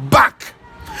receive back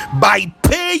by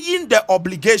paying the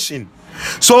obligation.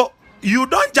 So, you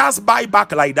don't just buy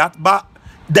back like that, but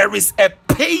there is a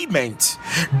payment.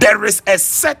 There is a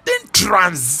certain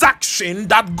transaction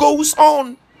that goes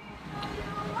on.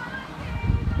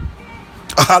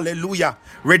 Hallelujah.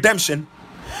 Redemption.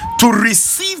 To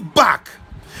receive back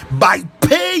by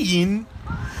paying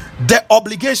the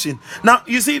obligation. Now,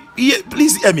 you see,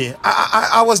 please hear me.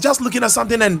 I was just looking at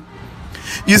something, and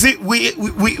you see,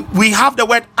 we have the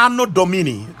word Anno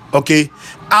Domini. Okay,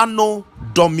 Anno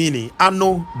Domini,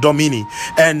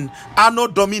 and Anno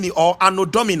Domini or Anno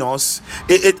Dominus,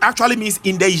 it actually means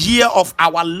in the year of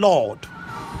our Lord.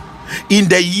 In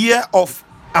the year of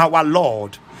our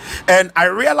Lord. And I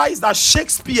realized that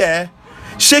Shakespeare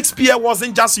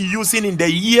wasn't just using in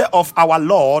the year of our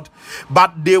Lord,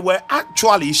 but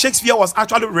Shakespeare was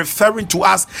actually referring to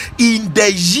us in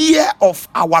the year of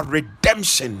our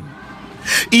redemption.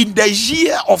 In the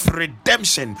year of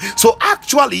redemption. So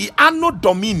actually, Anno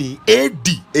Domini, AD,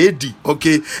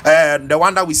 okay, the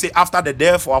one that we say after the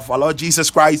death of our Lord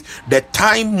Jesus Christ, the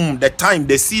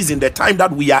season, the time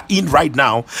that we are in right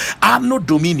now, Anno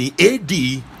Domini, AD,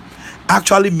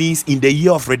 actually means in the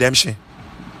year of redemption.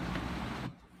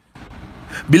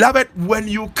 Beloved, when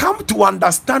you come to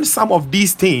understand some of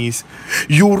these things,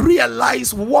 you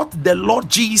realize what the Lord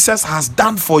Jesus has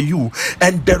done for you,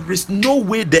 and there is no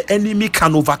way the enemy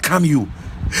can overcome you.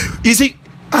 You see,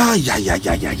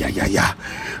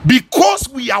 because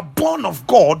we are born of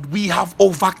God, we have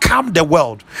overcome the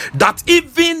world. That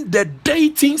even the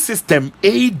dating system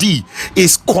AD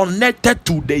is connected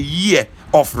to the year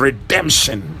of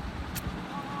redemption.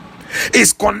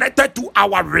 Is connected to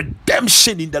our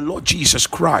redemption in the Lord Jesus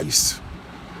Christ.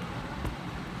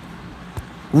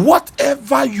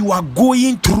 Whatever you are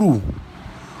going through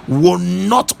will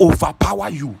not overpower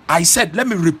you. I said, let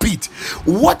me repeat,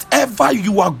 whatever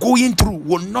you are going through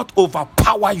will not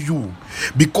overpower you,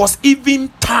 because even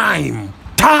time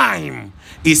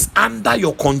is under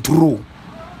your control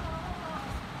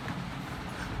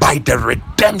by the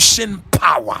redemption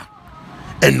power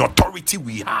and authority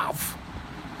we have.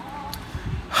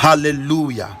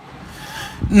 Hallelujah.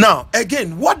 Now,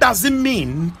 again, what does it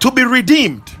mean to be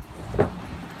redeemed?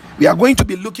 We are going to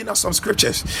be looking at some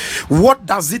scriptures. What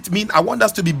does it mean? I want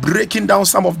us to be breaking down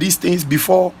some of these things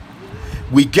before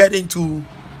we get into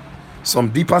some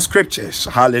deeper scriptures.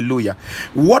 Hallelujah.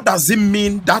 What does it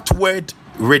mean, that word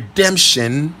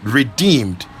redemption,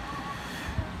 redeemed?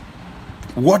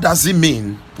 What does it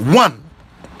mean? One,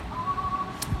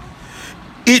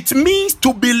 it means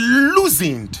to be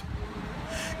loosened.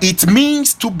 It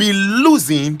means to be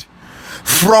loosened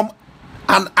from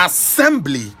an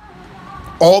assembly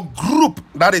or group.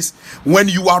 That is, when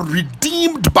you are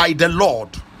redeemed by the Lord,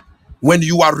 When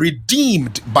you are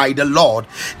redeemed by the Lord,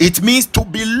 it means to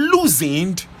be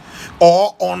loosened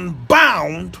or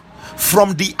unbound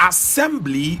from the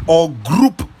assembly or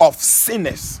group of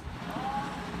sinners.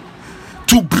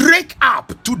 To break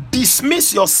up, to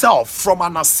dismiss yourself from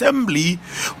an assembly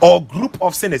or group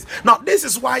of sinners. Now, this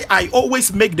is why I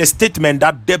always make the statement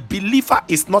that the believer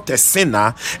is not a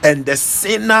sinner and the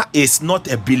sinner is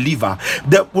not a believer.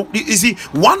 You see,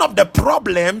 one of the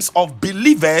problems of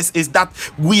believers is that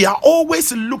we are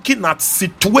always looking at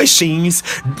situations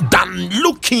than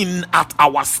looking at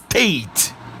our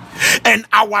state. And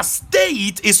our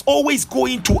state is always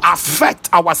going to affect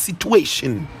our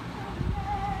situation.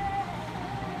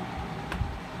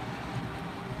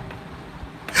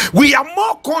 We are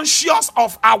more conscious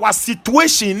of our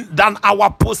situation than our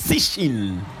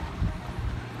position.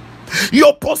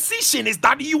 Your position is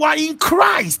that you are in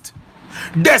Christ.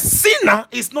 The sinner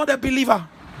is not a believer.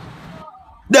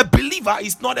 The believer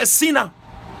is not a sinner.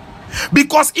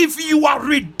 Because if you are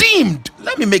redeemed,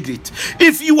 let me make it.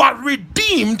 If you are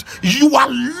redeemed, you are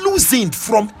loosened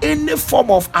from any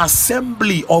form of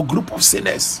assembly or group of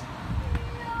sinners.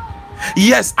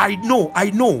 Yes, I know.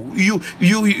 You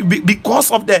because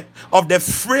of the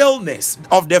frailness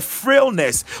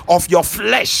of your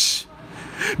flesh,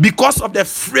 because of the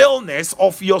frailness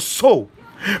of your soul,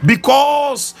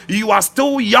 because you are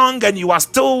still young and you are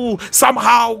still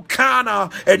somehow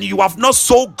carnal and you have not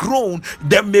so grown,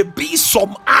 there may be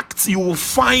some acts you will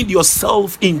find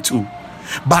yourself into,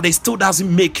 but it still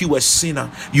doesn't make you a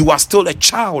sinner. You are still a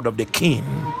child of the King.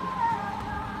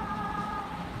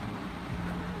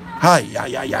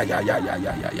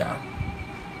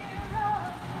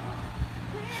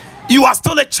 You are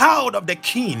still a child of the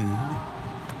King.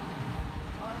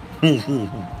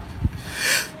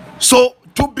 So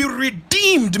to be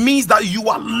redeemed means that you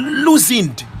are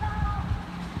loosened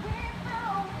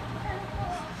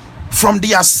from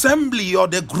the assembly or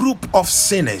the group of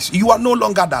sinners. You are no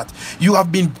longer that. You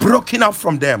have been broken up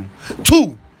from them.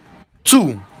 Two,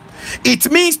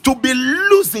 it means to be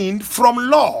loosened from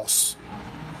laws.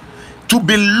 To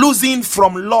be loosened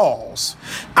from laws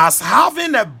as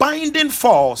having a binding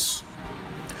force,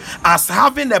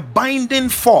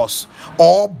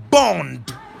 or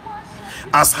bond,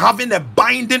 as having a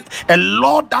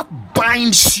law that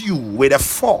binds you with a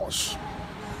force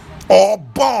or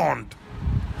bond.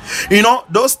 You know,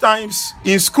 those times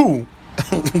in school,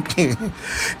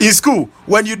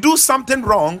 when you do something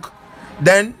wrong,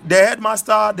 then the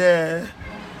headmaster, the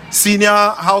senior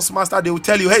housemaster, they will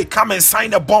tell you, hey, come and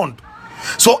sign a bond.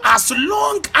 So as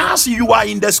long as you are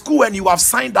in the school and you have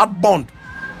signed that bond,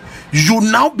 you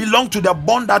now belong to the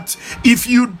bond, that if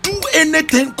you do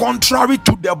anything contrary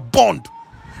to the bond,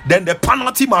 then the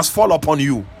penalty must fall upon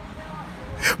you.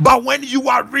 But when you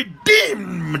are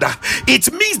redeemed,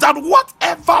 it means that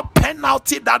whatever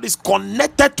penalty that is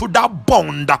connected to that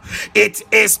bond, it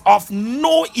is of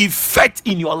no effect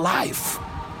in your life.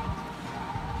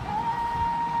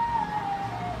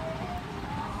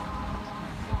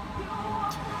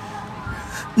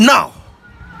 Now,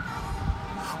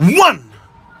 one,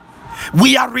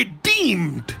 we are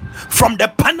redeemed from the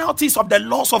penalties of the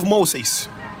laws of Moses.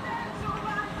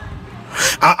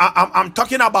 I'm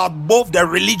talking about both the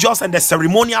religious and the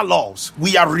ceremonial laws.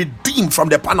 We are redeemed from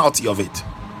the penalty of it.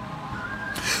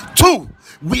 Two,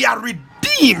 we are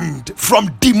redeemed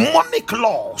from demonic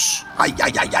laws.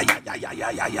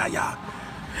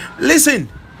 Listen,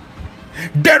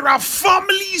 there are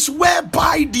families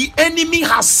whereby the enemy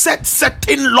has set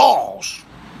certain laws.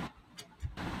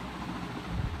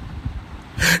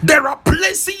 There are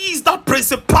places that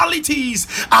principalities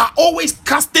are always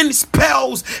casting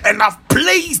spells and have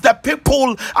placed the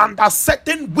people under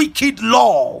certain wicked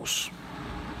laws.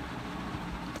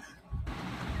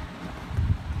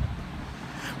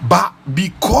 But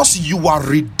because you are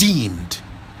redeemed,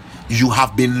 you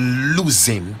have been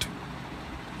loosened.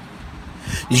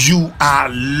 You are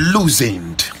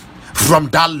loosened from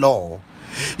that law.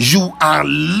 You are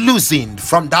loosened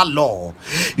from that law.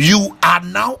 You are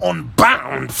now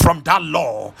unbound from that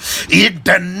law in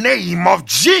the name of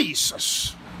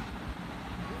Jesus.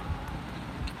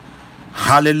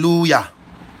 Hallelujah.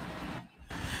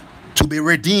 To be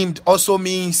redeemed also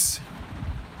means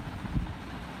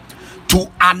to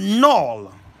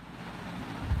annul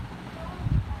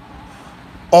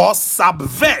or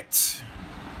subvert.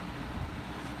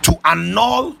 To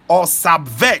annul or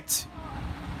subvert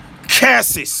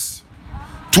curses.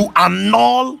 To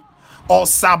annul or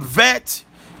subvert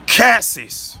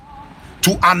curses.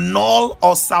 To annul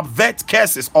or subvert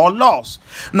curses or laws.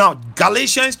 Now,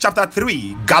 Galatians chapter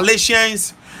 3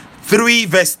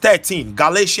 verse 13.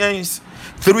 Galatians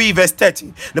 3 verse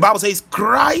 30, the Bible says,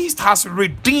 Christ has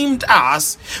redeemed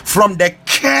us from the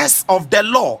curse of the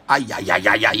law,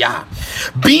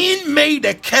 being made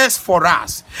a curse for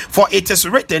us. For it is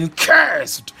written,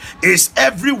 cursed is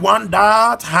everyone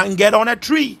that hangeth on a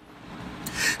tree.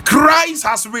 Christ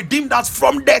has redeemed us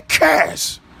from the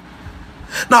curse.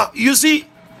 Now you see,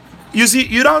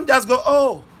 you don't just go,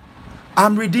 oh,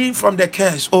 I'm redeemed from the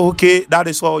curse. Oh, okay, that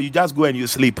is all. You just go and you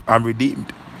sleep. I'm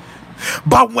redeemed.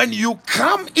 But when you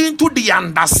come into the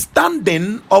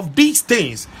understanding of these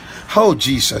things, oh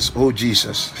Jesus,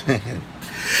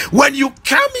 when you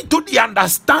come into the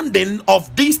understanding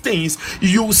of these things,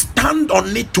 you stand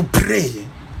on it to pray.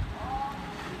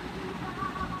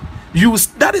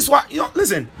 That is why,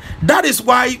 listen, that is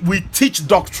why we teach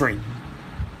doctrine.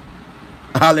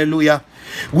 Hallelujah.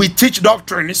 We teach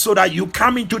doctrine so that you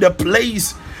come into the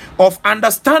place of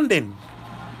understanding.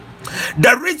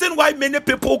 The reason why many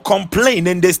people complain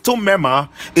and they still murmur,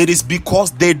 it is because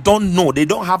they don't know, they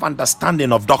don't have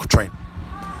understanding of doctrine.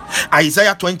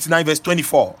 Isaiah 29 verse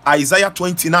 24. Isaiah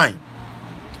 29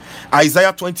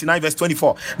 verse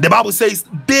 24. The Bible says,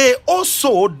 they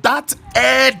also that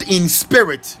erred in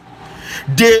spirit,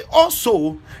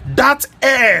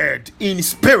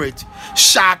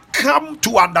 shall come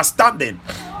to understanding.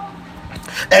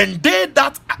 And they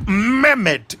that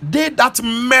murmured,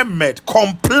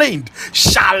 complained,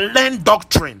 shall learn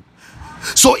doctrine.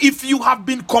 So if you have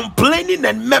been complaining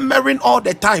and murmuring all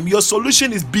the time, your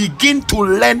solution is begin to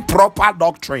learn proper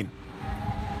doctrine.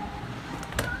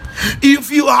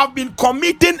 If you have been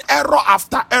committing error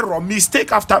after error,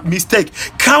 mistake after mistake,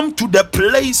 come to the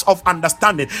place of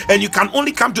understanding. And you can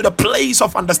only come to the place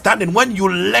of understanding when you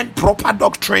learn proper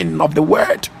doctrine of the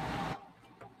word.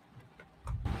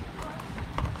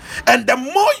 And the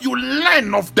more you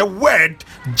learn of the word,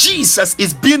 Jesus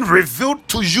is being revealed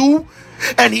to you.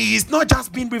 And he is not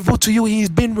just being revealed to you, he is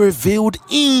being revealed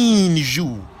in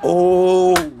you.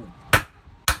 Oh,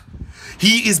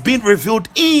 he is being revealed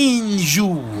in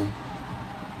you.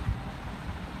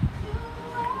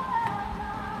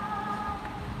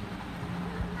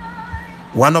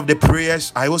 One of the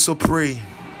prayers I also pray,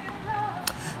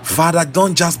 Father,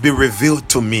 don't just be revealed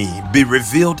to me, be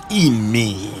revealed in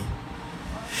me.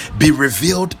 Be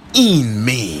revealed in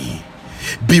me.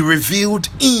 Be revealed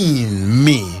in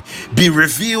me. Be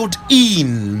revealed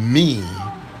in me.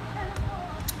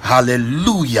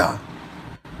 Hallelujah.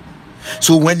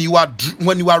 So when you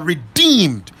are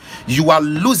redeemed, you are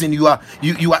losing, you are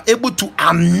able to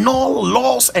annul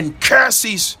laws and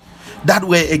curses that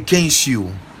were against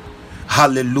you.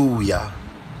 Hallelujah.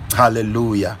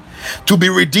 Hallelujah. To be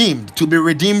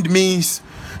redeemed means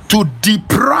to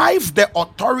deprive the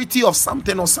authority of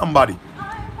something or somebody.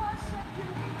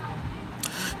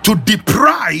 To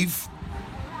deprive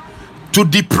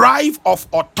of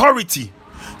authority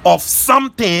of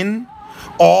something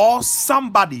or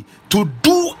somebody, to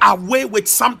do away with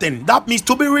something. That means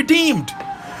to be redeemed.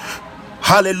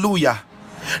 Hallelujah.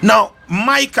 Now,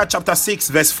 Micah chapter 6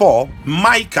 verse 4.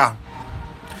 Micah,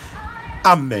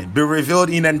 amen, be revealed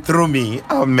in and through me,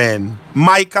 amen.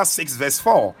 Micah 6 verse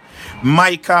 4.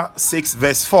 Micah 6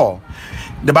 verse 4.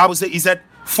 The Bible says, he said,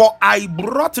 for I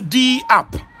brought thee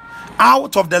up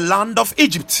out of the land of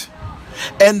Egypt,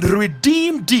 and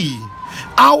redeemed thee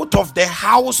out of the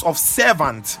house of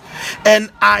servants,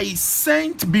 and I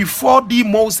sent before thee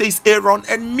Moses, Aaron,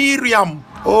 and Miriam.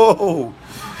 Oh,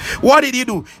 what did he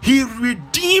do? He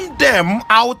redeemed them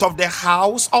out of the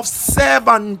house of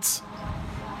servants,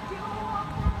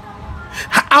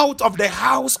 out of the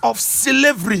house of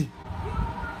slavery.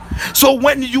 So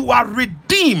when you are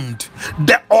redeemed,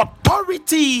 the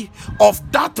authority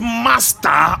of that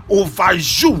master over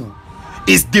you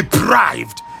is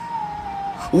deprived.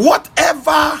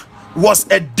 Whatever was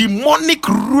a demonic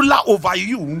ruler over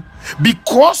you,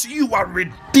 because you are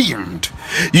redeemed,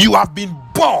 you have been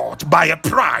bought by a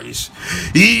price.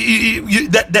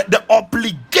 The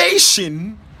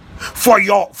obligation for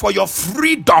your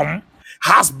freedom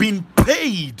has been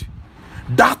paid.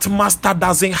 That master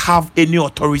doesn't have any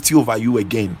authority over you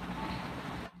again.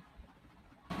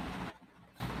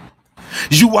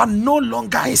 You are no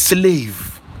longer a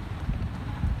slave.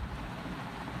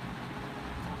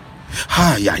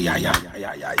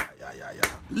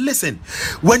 Listen,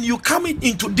 when you come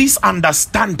into this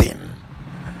understanding,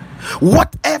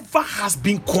 whatever has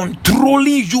been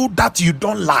controlling you that you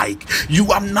don't like,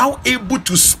 you are now able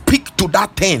to speak to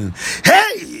that thing.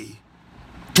 Hey,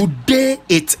 today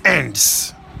it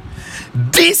ends.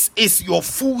 This is your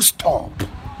full stop.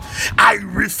 I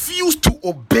refuse to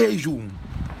obey you.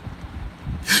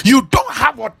 You don't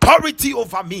have authority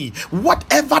over me.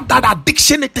 Whatever that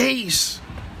addiction it is,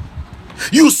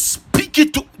 you speak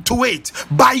speak it to it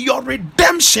by your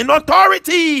redemption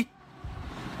authority.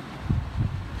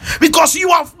 Because you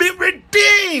have been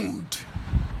redeemed.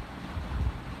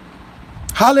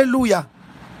 Hallelujah.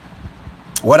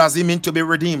 What does it mean to be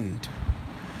redeemed?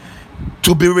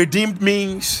 To be redeemed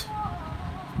means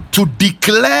to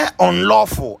declare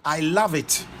unlawful. I love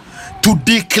it. To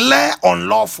declare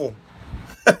unlawful.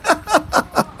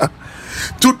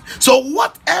 So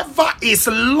whatever is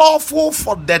lawful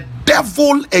for the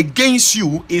devil against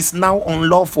you is now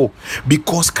unlawful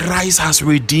because Christ has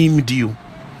redeemed you.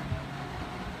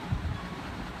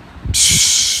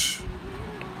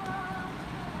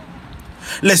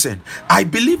 Listen, I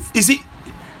believe, you see,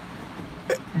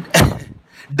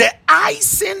 the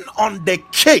icing on the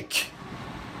cake,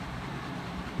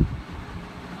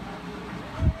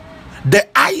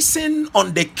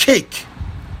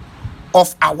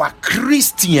 of our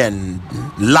Christian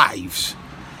lives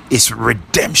is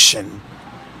redemption.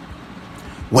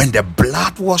 When the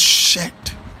blood was shed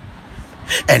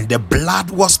and the blood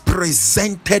was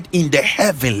presented in the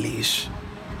heavenlies,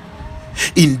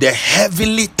 in the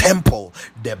heavenly temple,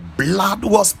 the blood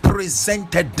was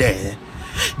presented there.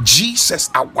 Jesus,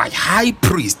 our high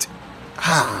priest,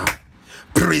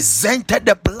 presented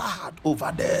the blood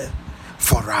over there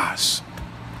for us.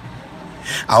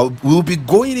 We'll be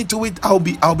going into it. I'll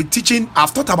be teaching.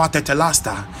 I've thought about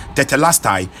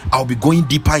tetelestai. I'll be going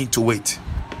deeper into it,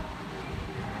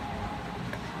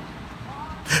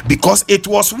 because it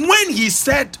was when he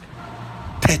said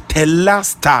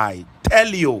tetelestai, tell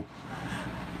you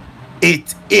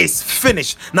it is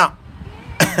finished. Now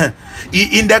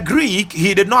in the Greek,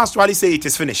 he did not actually say it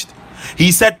is finished.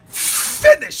 He said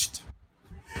finished.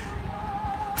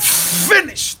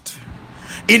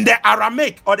 In the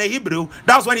Aramaic or the Hebrew,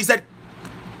 that's when he said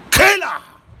kela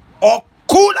or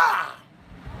kula.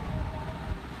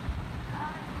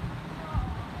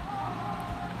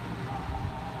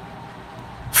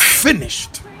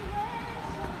 Finished.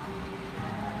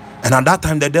 And at that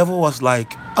time the devil was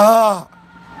like,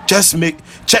 just make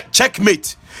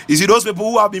checkmate. You see those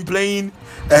people who have been playing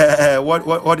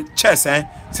what chess,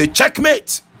 say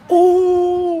checkmate.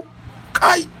 Ooh,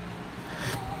 kai.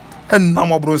 And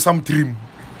now bro some dream.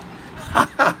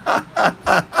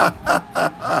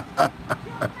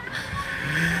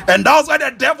 And that's why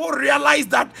the devil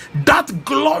realized that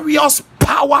glorious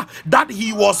power that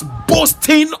he was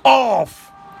boasting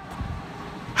of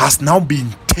has now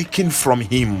been taken from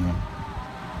him.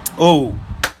 Oh,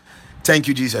 thank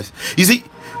you, Jesus. You see,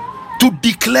 to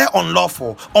declare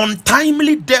unlawful,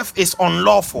 untimely death is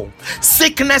unlawful,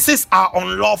 sicknesses are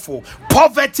unlawful,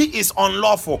 poverty is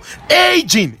unlawful,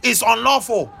 aging is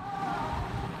unlawful,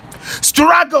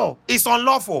 struggle is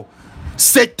unlawful,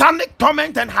 satanic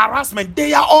torment and harassment,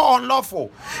 they are all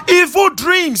unlawful, evil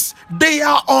dreams, they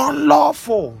are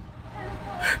unlawful.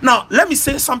 Now let me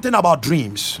say something about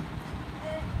dreams.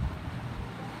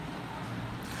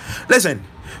 Listen,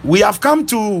 we have come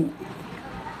to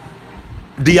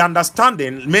the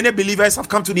understanding, many believers have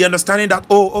come to the understanding that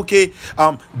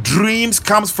dreams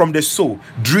comes from the soul.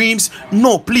 Dreams,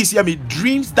 no, please hear me,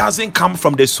 dreams doesn't come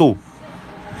from the soul.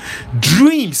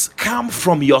 Dreams come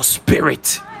from your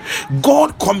spirit.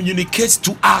 God communicates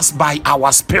to us by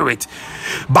our spirit,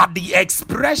 but the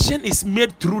expression is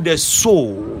made through the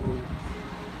soul.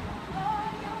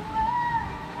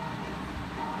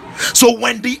 So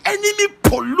when the enemy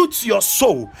pollutes your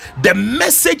soul, the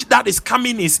message that is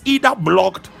coming is either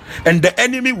blocked and the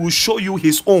enemy will show you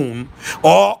his own,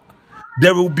 or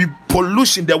there will be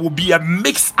pollution, there will be a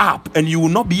mix up and you will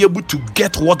not be able to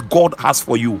get what God has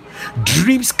for you.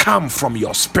 Dreams come from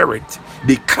your spirit.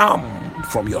 They come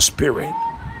from your spirit.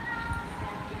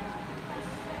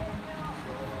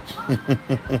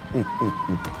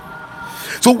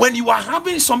 So when you are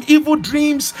having some evil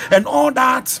dreams and all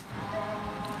that,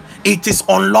 it is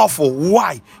unlawful.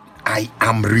 Why? I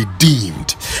am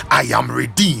redeemed. I am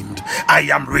redeemed. I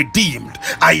am redeemed.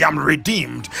 I am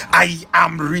redeemed. I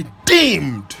am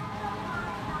redeemed.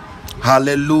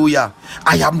 Hallelujah.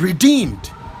 I am redeemed.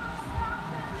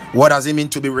 What does it mean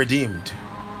to be redeemed?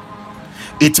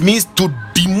 It means to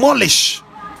demolish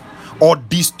or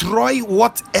destroy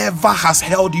whatever has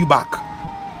held you back.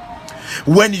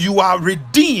 When you are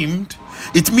redeemed,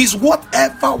 it means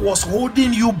whatever was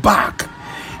holding you back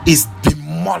is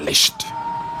demolished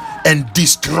and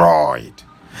destroyed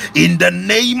in the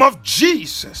name of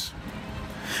Jesus.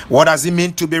 What does it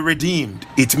mean to be redeemed?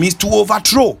 It means to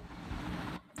overthrow.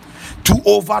 To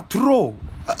overthrow.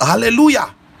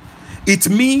 Hallelujah. It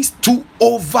means to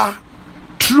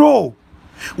overthrow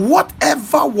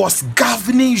whatever was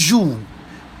governing you.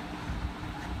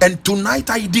 And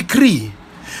tonight I decree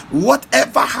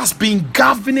Whatever has been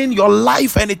governing your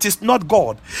life and it is not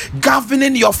God,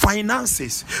 governing your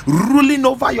finances, ruling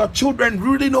over your children,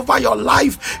 ruling over your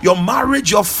life, your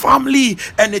marriage, your family,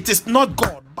 and it is not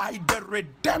God, by the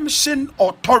redemption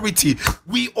authority,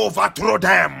 we overthrow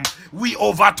them. We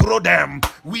overthrow them.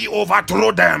 We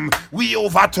overthrow them. We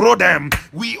overthrow them.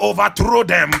 We overthrow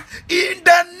them in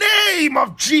the name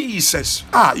of Jesus.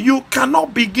 You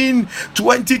cannot begin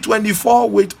 2024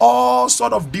 with all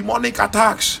sort of demonic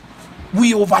attacks.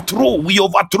 We overthrow. We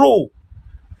overthrow.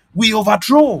 We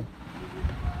overthrow.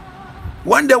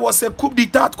 When there was a coup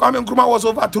d'etat, Kwame Nkrumah was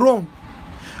overthrown.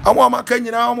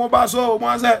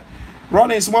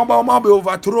 Running small be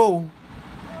overthrow.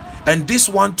 And this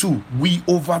one too, we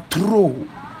overthrow.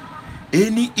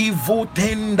 Any evil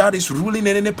thing that is ruling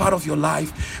in any part of your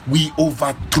life, we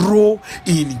overthrow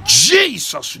in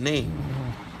Jesus' name.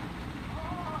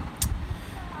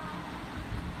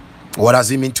 What does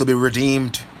it mean to be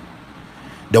redeemed?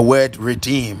 The word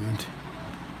redeemed,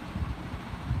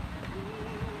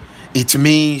 it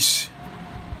means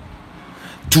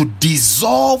to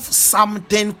dissolve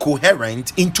something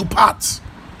coherent into parts.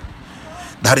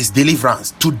 That is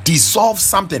deliverance, to dissolve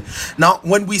something. Now,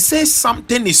 when we say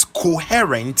something is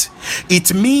coherent,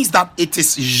 it means that it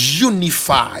is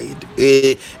unified.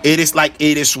 It is like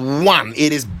it is one,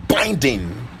 it is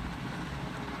binding.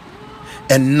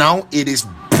 And now it is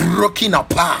broken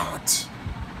apart.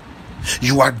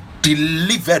 You are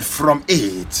delivered from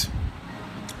it.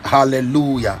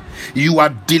 Hallelujah. You are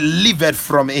delivered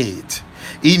from it.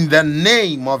 In the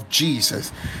name of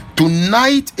Jesus.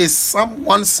 Tonight is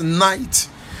someone's night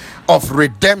of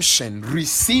redemption,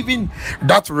 receiving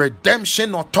that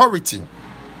redemption authority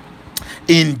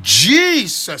in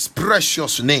Jesus'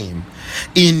 precious name.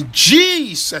 In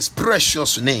Jesus'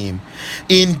 precious name.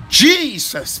 In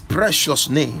Jesus' precious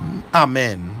name.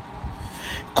 Amen.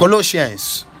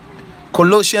 Colossians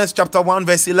chapter 1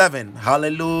 verse 11.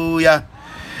 Hallelujah.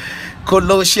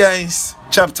 Colossians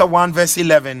chapter 1 verse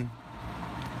 11.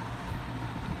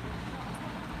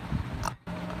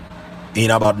 In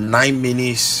about 9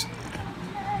 minutes,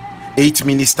 8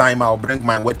 minutes time, I'll bring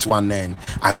my word to an end.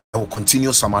 I will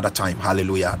continue some other time.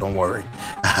 Hallelujah. Don't worry.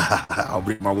 I'll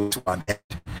bring my word to an end.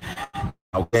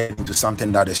 I'll get into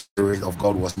something that the Spirit of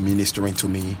God was ministering to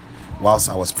me whilst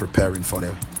I was preparing for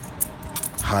them.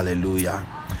 Hallelujah.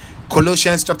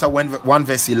 Colossians chapter 1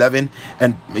 verse 11.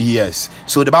 And yes,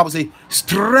 so the Bible says,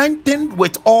 strengthened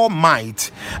with all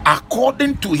might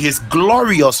according to his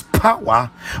glorious power,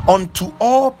 unto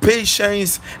all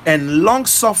patience and long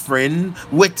suffering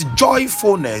with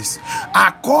joyfulness,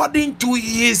 according to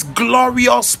his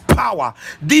glorious power.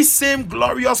 This same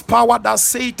glorious power that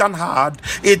Satan had,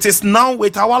 it is now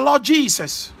with our Lord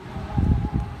Jesus.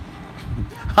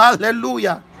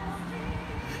 Hallelujah.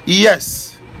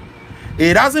 Yes,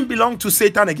 it doesn't belong to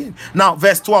Satan again. Now,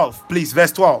 verse 12, please,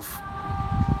 verse 12.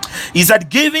 He said,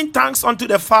 giving thanks unto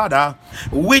the Father,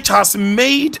 which has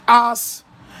made us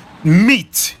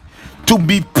meet to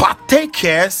be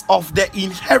partakers of the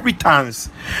inheritance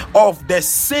of the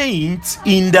saints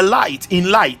in the light,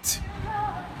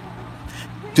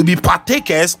 to be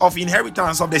partakers of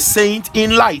inheritance of the saint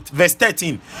in light. Verse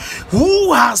 13,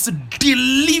 who has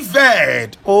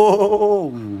delivered,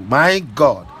 oh my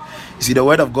God. You see, the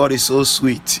word of God is so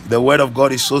sweet. The word of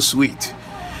God is so sweet.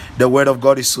 The word of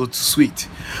God is so sweet.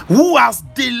 Who has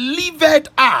delivered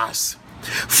us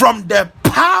from the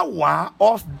power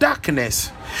of darkness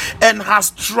and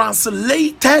has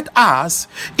translated us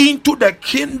into the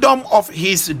kingdom of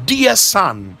his dear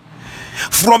Son.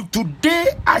 From today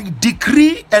I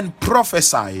decree and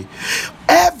prophesy,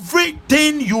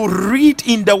 everything you read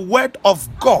in the word of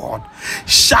God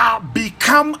shall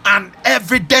become an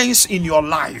evidence in your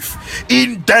life,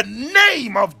 in the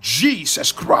name of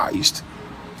Jesus Christ,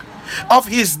 of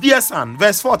his dear Son.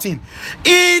 Verse 14,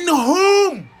 in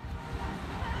whom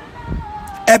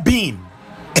a being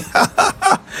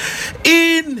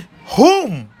in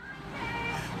whom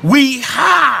we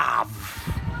have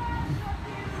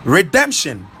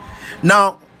redemption.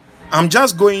 Now, I'm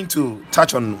just going to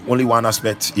touch on only one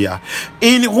aspect here.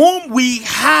 In whom we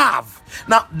have.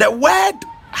 Now, the word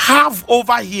have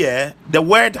over here, the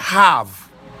word have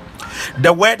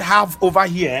over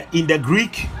here in the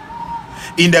Greek,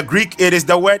 it is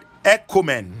the word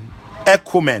ekumen.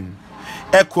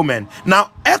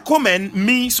 Now, ekumen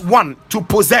means one, to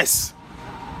possess,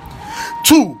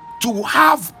 two, to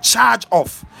have charge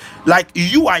of, like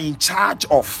you are in charge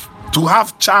of, to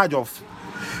have charge of.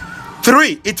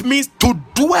 3, it means to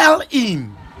dwell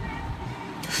in,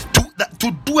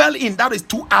 to dwell in, that is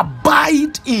to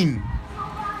abide in.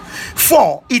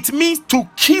 4, it means to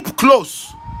keep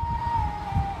close.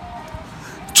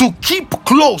 To keep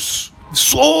close,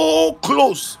 so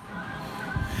close.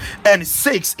 And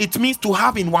 6, it means to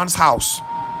have in one's house.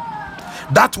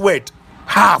 That word,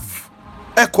 have,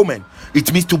 ekomen,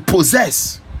 it means to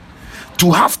possess,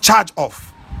 to have charge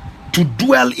of, to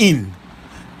dwell in,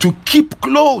 to keep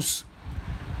close,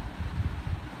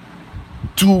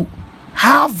 to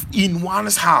have in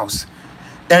one's house.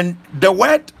 And the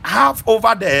word have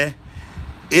over there,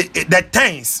 the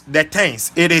tense,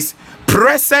 it is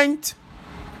present,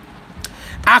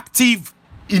 active,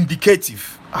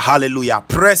 indicative. Hallelujah.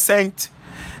 Present,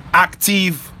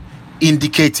 active,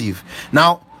 indicative.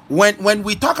 Now, when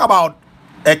we talk about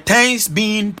a tense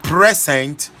being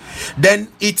present, then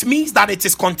it means that it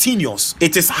is continuous,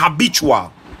 it is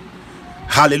habitual.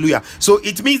 Hallelujah. So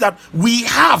it means that we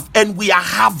have and we are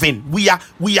having. We are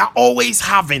always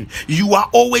having. You are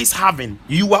always having.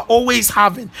 You are always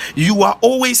having. You are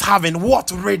always having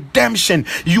what? Redemption.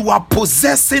 You are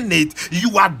possessing it.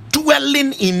 You are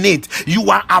dwelling in it. You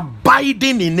are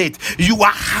abiding in it. You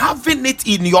are having it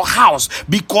in your house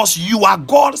because you are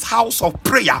God's house of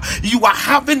prayer. You are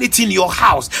having it in your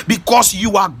house because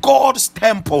you are God's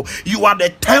temple. You are the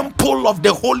temple of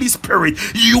the Holy Spirit.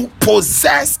 You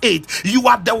possess it. You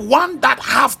are the one that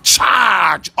have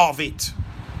charge of it.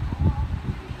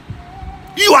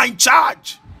 You are in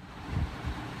charge.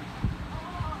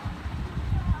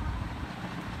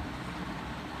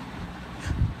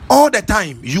 All the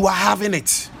time you are having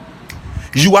it.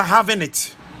 You are having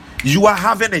it. You are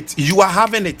having it. You are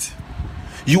having it.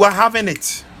 You are having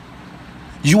it.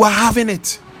 You are having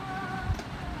it.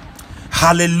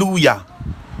 Hallelujah.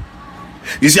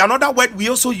 You see, another word we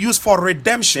also use for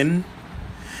redemption,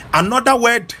 another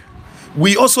word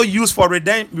we also use for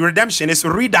redemption is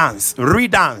redance.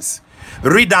 Redance.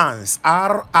 Redance.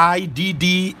 R-I-D-D-A-N-C-E.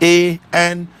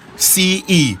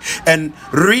 And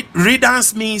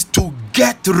redance means to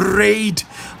get rid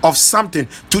of something,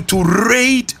 to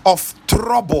raid of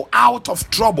trouble, out of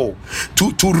trouble,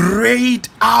 to raid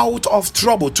out of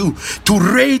trouble, to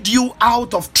raid you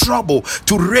out of trouble,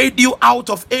 to raid you out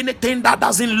of anything that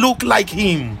doesn't look like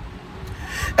him.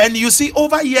 And you see,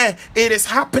 over here it is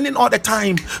happening all the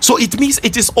time. So it means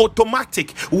it is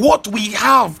automatic. What we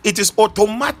have, it is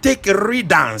automatic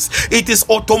redance. It is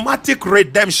automatic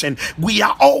redemption. We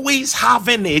are always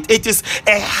having it. It is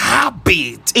a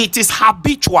habit. It is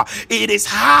habitual. It is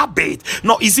habit.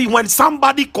 No, you see, when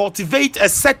somebody cultivates a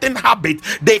certain habit,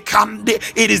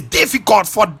 it is difficult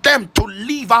for them to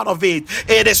live out of it.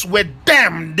 It is with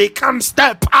them, they can't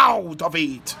step out of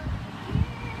it.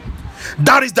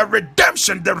 That is the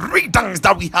redemption, the redance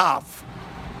that we have.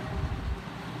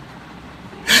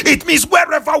 It means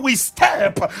wherever we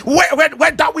step,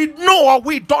 whether we know or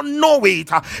we don't know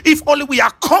it, if only we are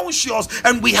conscious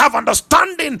and we have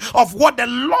understanding of what the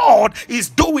Lord is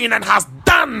doing and has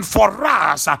done for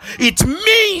us, it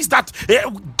means that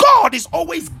God is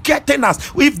always getting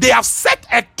us. If they have set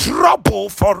a trouble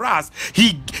for us,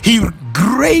 He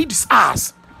grades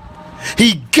us.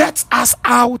 He gets us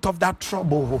out of that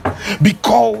trouble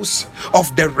because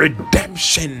of the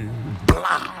redemption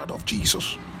blood of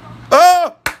Jesus.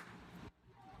 Oh!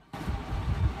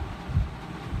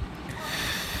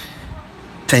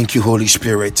 Thank you, Holy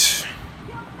Spirit,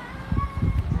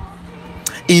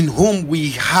 in whom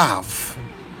we have.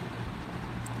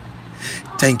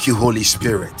 Thank you, Holy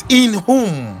Spirit, in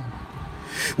whom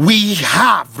we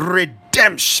have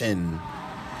redemption.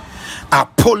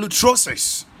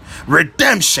 Apolutrosis.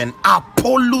 Redemption,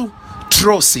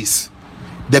 apolutrosis.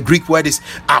 The Greek word is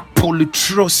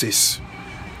apolutrosis.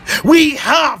 We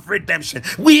have redemption.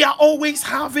 We are always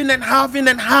having and having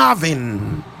and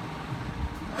having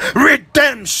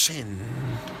redemption.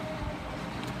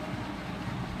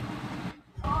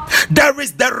 There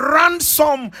is the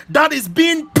ransom that is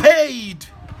being paid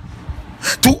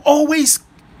to always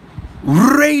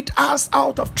raid us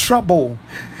out of trouble,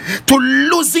 to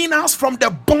loosen us from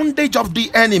the bondage of the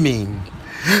enemy,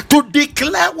 to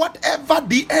declare whatever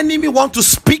the enemy wants to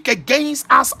speak against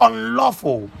us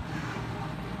unlawful.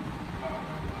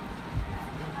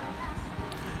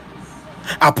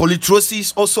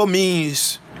 Apolutrosis also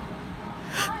means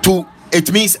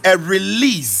it means a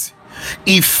release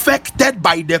effected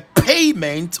by the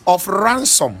payment of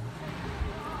ransom,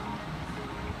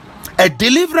 a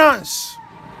deliverance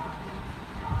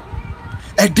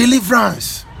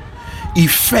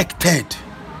effected.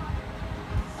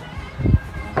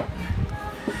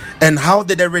 And how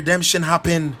did the redemption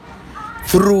happen?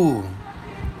 Through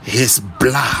his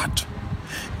blood,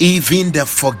 even the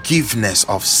forgiveness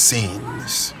of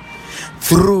sins.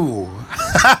 Through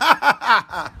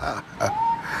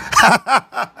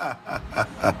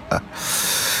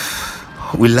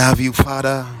we love you,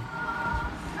 Father.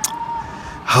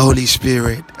 Holy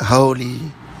Spirit, Holy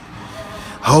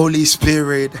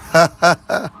Spirit,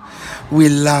 we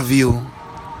love you.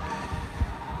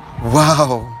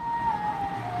 Wow.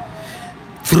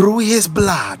 Through his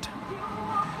blood.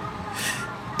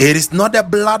 It is not the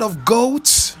blood of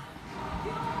goats.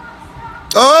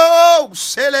 Oh,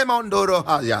 Selemondoro.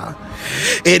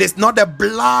 It is not the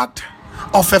blood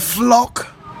of a flock.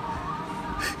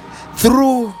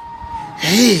 Through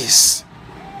his.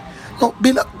 Oh,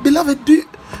 beloved, do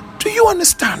you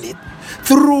understand it?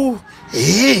 Through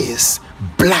his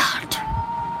blood.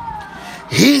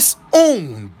 His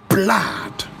own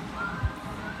blood.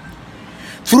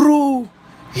 Through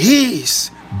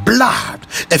his blood.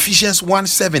 Ephesians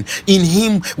 1:7. In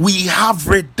him we have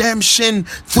redemption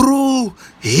through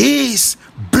his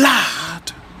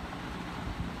blood.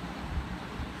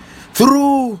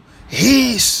 Through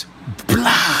his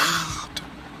blood.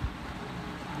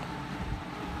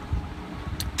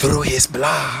 Through his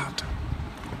blood.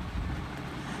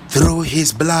 Through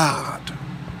his blood.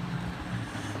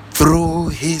 Through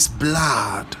his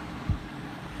blood.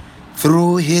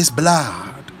 Through his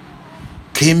blood.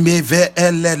 Kimbe ve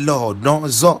ele Lord no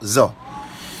zo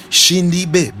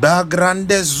Shindibe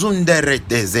bagrande zundere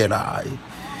dezerai.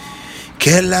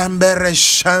 Kelambere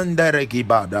shandere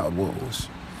gibada was.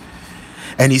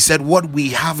 And he said, what we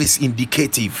have is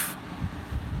indicative.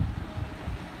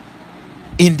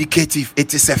 Indicative.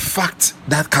 It is a fact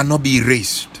that cannot be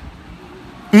erased.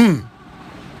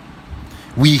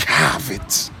 We have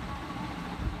it.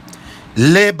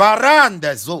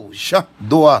 Lebarande zo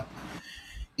doa.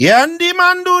 Yandi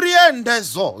manduriende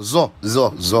zo.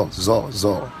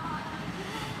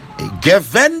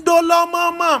 Gevendo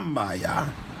loma mamba ya.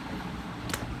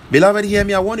 Beloved, hear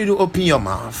me. I want you to open your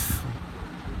mouth.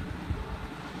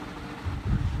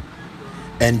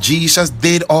 And Jesus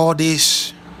did all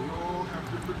this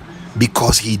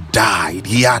because he died.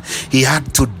 He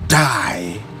had to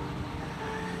die.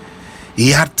 He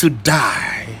had to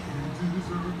die.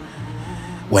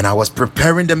 When I was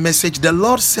preparing the message, the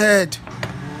Lord said,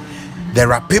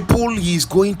 there are people he's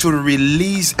going to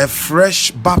release a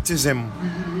fresh baptism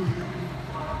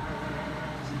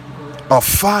of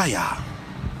fire.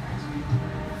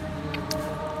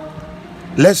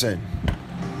 Listen,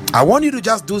 I want you to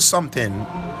just do something.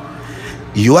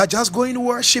 You are just going to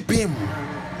worship him.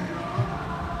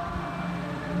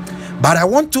 But I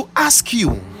want to ask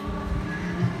you,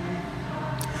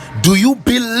 do you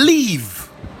believe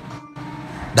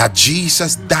that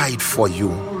Jesus died for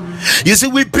you? You see,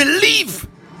 we believe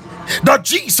that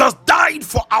Jesus died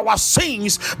for our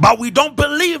sins, but we don't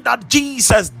believe that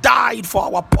Jesus died for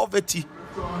our poverty.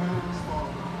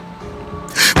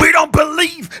 We don't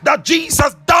believe that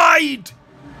Jesus died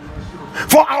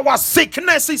for our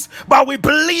sicknesses, but we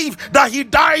believe that he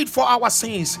died for our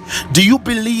sins. Do you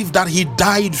believe that he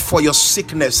died for your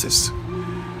sicknesses?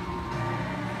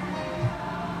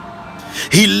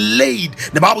 He laid,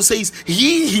 the Bible says,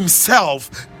 he himself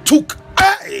took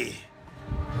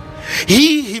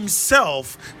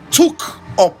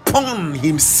upon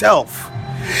himself.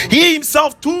 He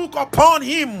himself took upon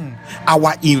him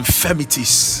our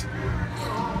infirmities.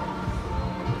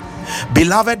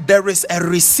 Beloved, there is a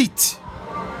receipt.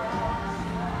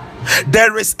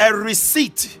 There is a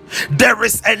receipt. There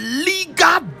is a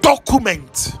legal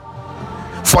document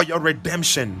for your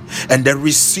redemption, and the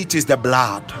receipt is the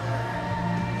blood.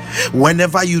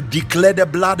 Whenever you declare the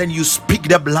blood and you speak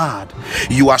the blood,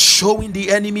 you are showing the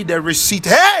enemy the receipt.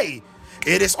 Hey,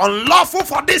 it is unlawful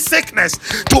for this sickness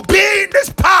to be in this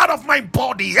part of my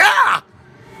body. Yeah,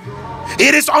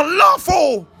 it is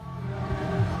unlawful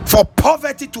for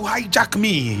poverty to hijack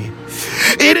me.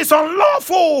 It is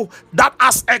unlawful that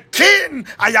as a king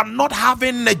I am not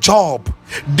having a job.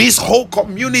 This whole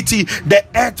community, the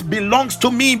earth belongs to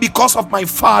me because of my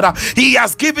father. He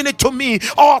has given it to me.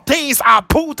 All things are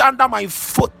put under my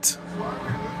foot.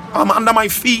 I'm under my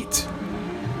feet.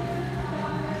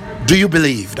 Do you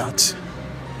believe that?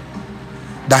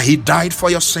 That he died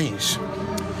for your sins?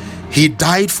 He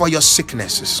died for your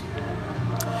sicknesses.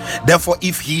 Therefore,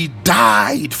 if he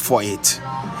died for it,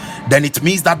 then it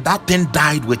means that that thing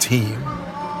died with him.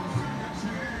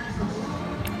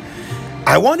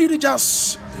 I want you to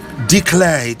just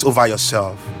declare it over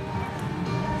yourself.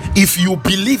 If you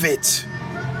believe it,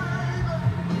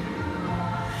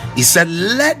 he said,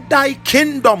 let thy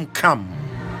kingdom come.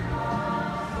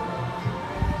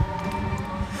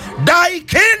 Thy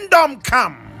kingdom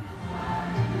come.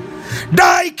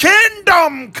 Thy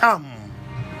kingdom come.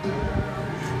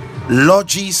 Lord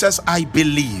Jesus, I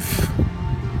believe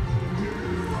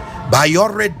by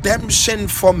your redemption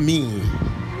for me,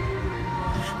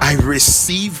 I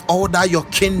receive all that your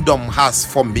kingdom has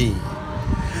for me.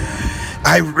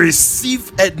 I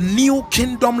receive a new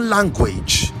kingdom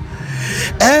language.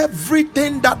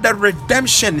 Everything that the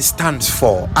redemption stands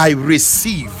for, I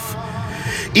receive.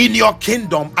 In your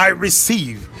kingdom, I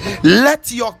receive.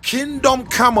 Let your kingdom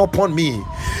come upon me.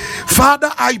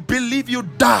 Father, I believe you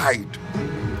died,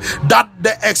 that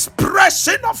the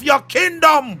expression of your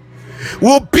kingdom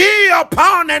will be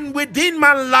upon and within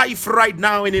my life right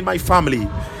now and in my family.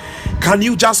 Can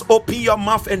you just open your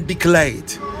mouth and declare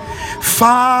it?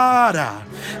 Father,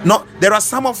 no, there are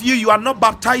some of you, you are not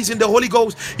baptized in the Holy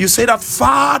Ghost. You say that,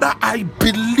 Father, I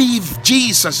believe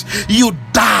Jesus, you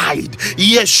died.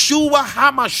 Yeshua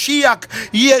HaMashiach,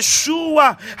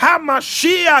 Yeshua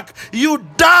HaMashiach, you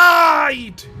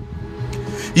died.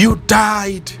 You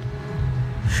died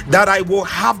that I will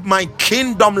have my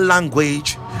kingdom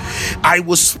language. I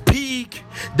will speak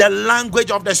the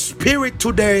language of the Spirit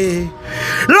today.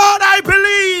 Lord, I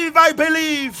believe.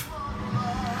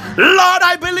 Lord,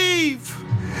 I believe.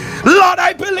 Lord,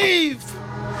 I believe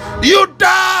you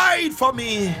died for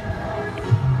me,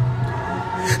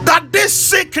 that this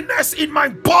sickness in my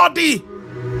body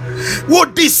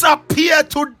would disappear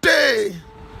today.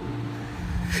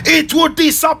 It would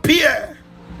disappear.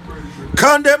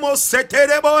 Kandemo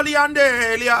setereboli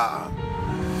andelia.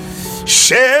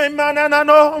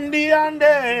 Shemananondi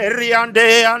ande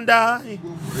riande andai.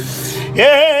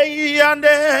 Hey ande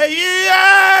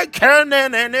ya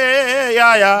kanene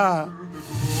ya.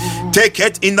 Take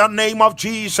it in the name of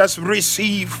Jesus.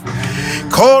 Receive.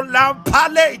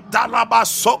 Kolampale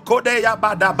dalabasoko de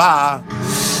yabadaba.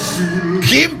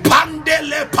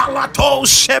 Kimpandele palato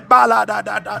shebala da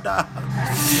da da da.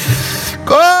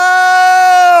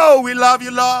 Oh, we love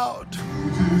you, Lord.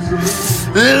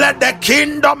 Let the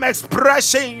kingdom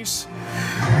expressions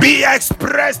be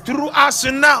expressed through us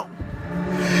now.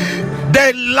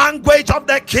 The language of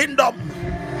the kingdom,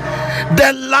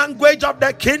 the language of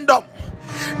the kingdom,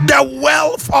 the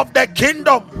wealth of the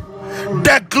kingdom,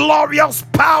 the glorious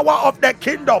power of the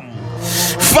kingdom.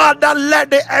 Father,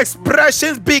 let the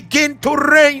expressions begin to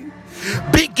reign,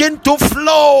 begin to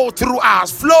flow through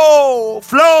us. Flow,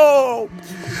 flow,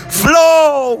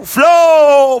 flow,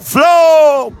 flow,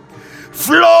 flow,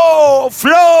 flow,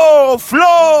 flow,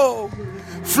 flow,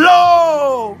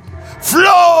 flow,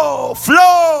 flow,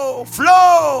 flow,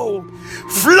 flow,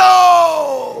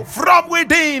 flow from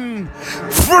within,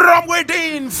 from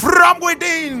within, from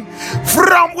within,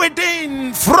 from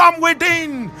within, from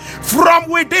within, from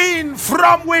within,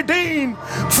 from within,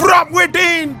 from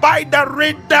within, by the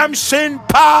redemption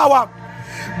power,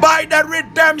 by the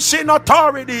redemption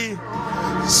authority.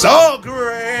 So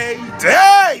great,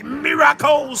 hey,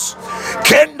 miracles.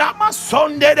 Kendama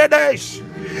sonde de desh,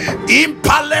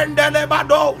 impalende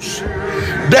lebados.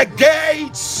 The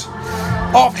gates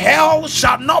of hell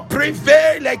shall not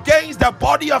prevail against the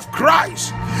body of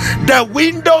Christ. The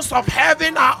windows of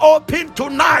heaven are open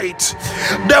tonight.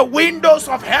 The windows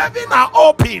of heaven are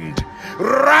opened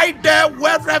right there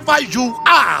wherever you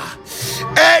are.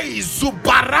 Hey,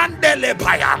 Zubarande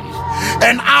lebayam.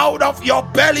 And out of your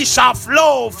belly shall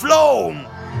flow,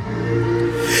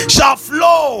 shall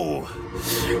flow.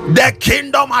 The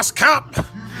kingdom has come.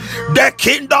 The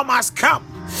kingdom has come.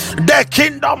 The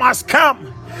kingdom has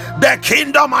come. The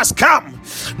kingdom has come.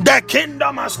 The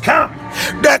kingdom has come.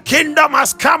 The kingdom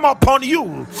has come upon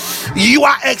you. You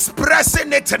are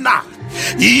expressing it now.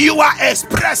 You are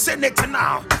expressing it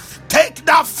now. Take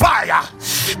that fire.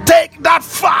 Take that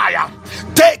fire.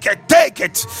 Take it. Take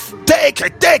it. Take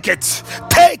it. Take it.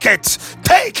 Take it.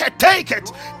 Take it. Take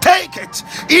it. Take it.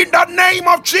 In the name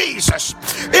of Jesus.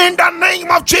 In the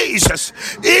name of Jesus.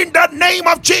 In the name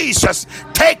of Jesus.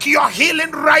 Take your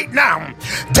healing right now.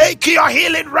 Take your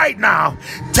healing right now.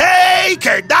 Take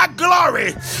it. That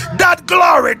glory. That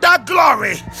glory. That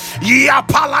glory.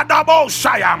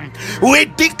 We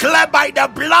declare by the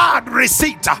blood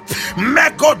receipt.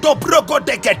 Mekodo brogo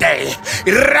degede.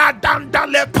 Radanda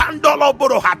le pandolo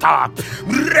buruhata.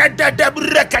 Rede de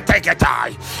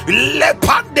breketegetai. Le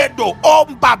pandedo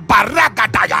omba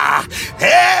baragadaya.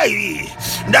 Hey,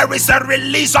 there is a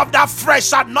release of that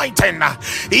fresh anointing.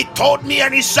 He told me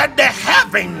and he said the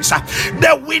heavens,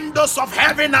 the windows of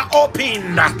heaven are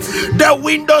opened. The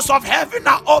windows of heaven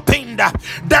are opened.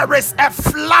 There is a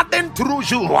flooding through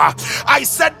you. I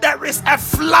said there is a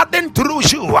flooding through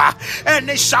you, and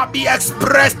it shall be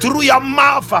expressed through your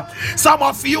mouth. Some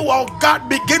of you, oh God,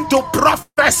 begin to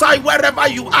prophesy wherever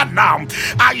you are now.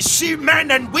 I see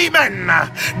men and women,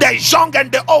 the young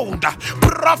and the old,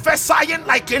 prophesying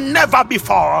like never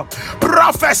before.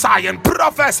 Prophesying.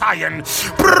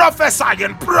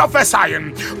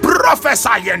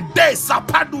 Desa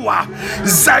Padua,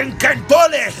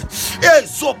 Zenkentole,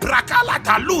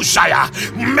 Ezoprakalata Lushaya,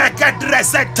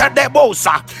 Mekedresete de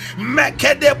Bosa,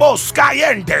 Mekedebos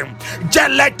Kayende,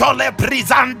 Geletole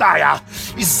Prizandaya,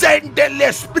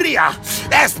 Zendele Spria,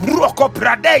 Esbroco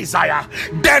Pradesaya,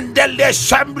 Dendele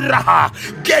Shembraha,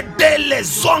 Gedele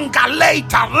Zonga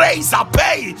Later, Reza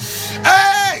Pay,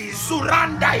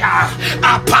 Surandaya,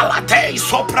 Apalate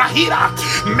Soprahira,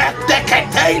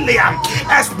 Meteketelia,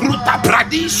 Esbruta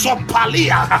Bradiso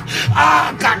Palia,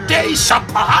 Agadesha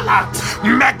Pahala,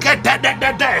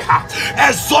 Mekedededeha,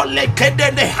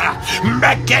 Ezolekedeha,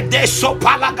 Mekedeso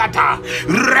Palagata,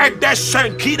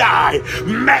 Redeshenkidai,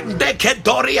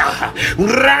 Megdekedoria,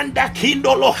 Randa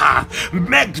Kindoloha,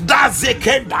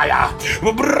 Megdazekendaya,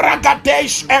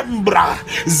 Bragadesh Embra,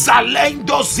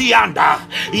 Zalendo Zianda,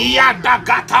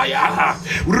 Yadagataya,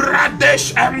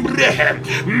 Radesh Embrehem,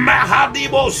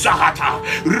 Mahadibo Sahata,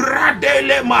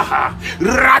 Radele Maha,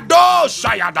 Rado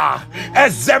Shayada,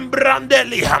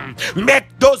 Ezembrandeliam,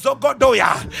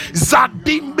 Mekdozogodoya,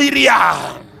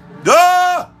 Zadimbiria.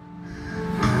 Go!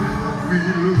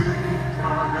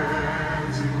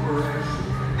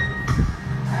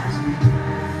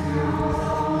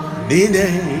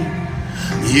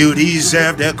 You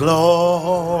deserve the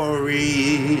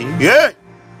glory, yeah,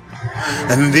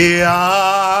 and the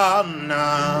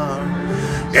honor,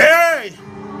 yeah.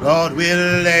 Lord, we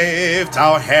lift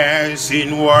our hands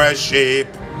in worship.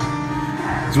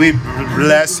 We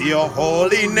bless your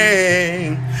holy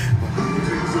name.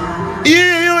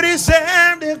 You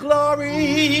deserve the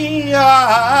glory,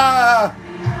 and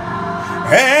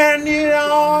the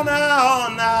honor.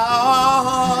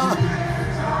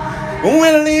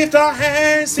 We lift our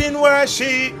hands in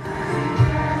worship.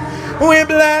 We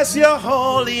bless your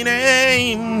holy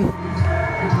name.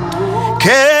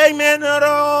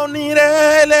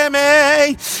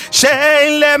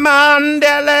 Shele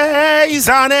mandele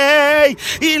izane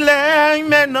ile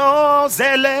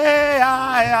menozele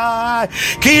ay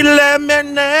kile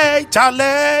mene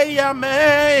tale ya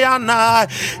me ana.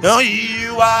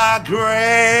 You are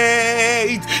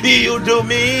great, you do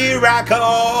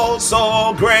miracles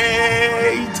so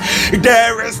great.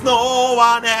 There is no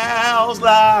one else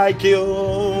like you.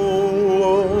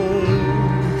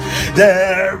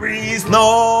 There is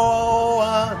no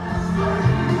one,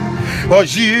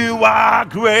 but you are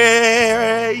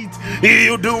great.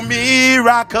 You do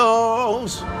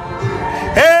miracles.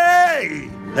 Hey,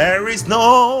 there is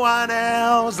no one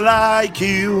else like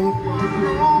you.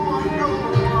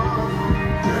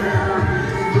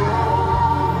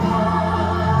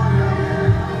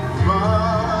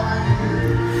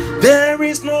 There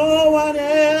is no one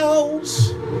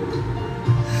else.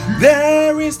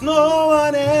 There is no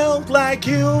one else like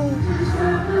you.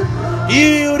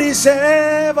 You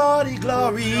deserve all the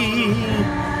glory.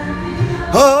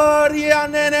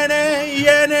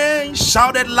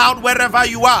 Shout it loud wherever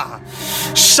you are.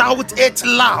 Shout it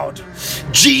loud.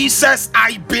 Jesus,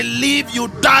 I believe you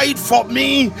died for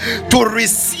me to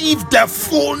receive the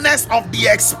fullness of the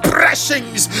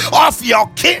expressions of your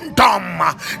kingdom.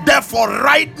 Therefore,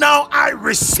 right now, I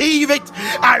receive it.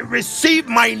 I receive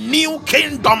my new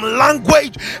kingdom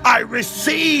language. I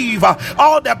receive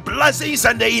all the blessings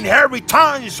and the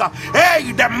inheritance.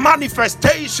 Hey, the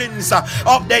manifestations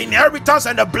of the inheritance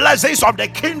and the blessings of the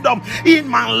kingdom in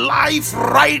my life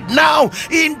right now.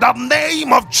 In the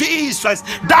name of Jesus,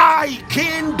 thy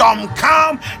kingdom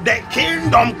come, the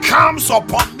kingdom comes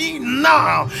upon me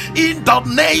now. In the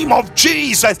name of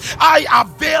Jesus, I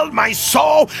avail my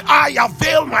soul, I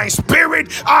avail my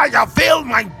spirit, I avail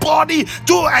my body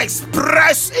to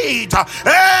express it.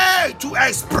 Hey, to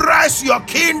express your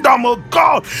kingdom, oh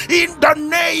God. In the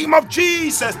name of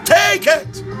Jesus, take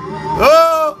it.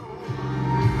 Oh.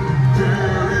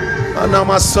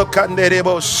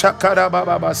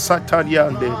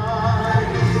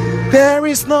 There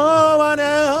is no one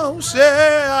else.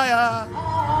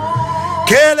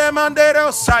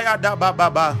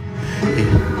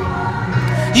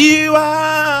 You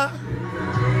are.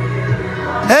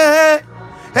 Hey,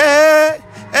 hey,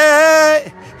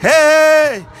 hey,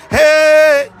 hey,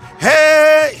 hey,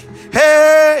 hey,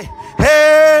 hey,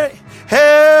 hey,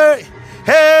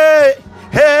 hey,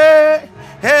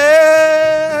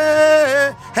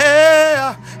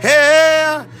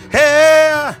 hey,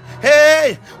 hey,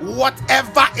 hey.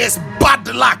 Whatever is bad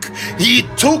luck, he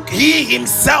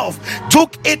himself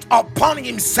took it upon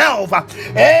himself,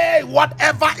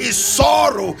 whatever is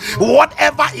sorrow,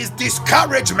 whatever is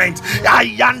discouragement,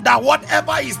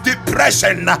 whatever is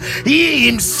depression, he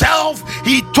himself,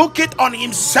 he took it on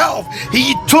himself.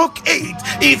 He took it.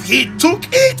 If he took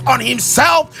it on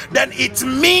himself, then it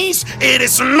means it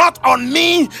is not on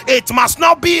me. It must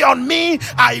not be on me.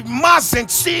 I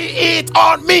mustn't see it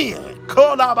on me.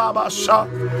 Kolababasha.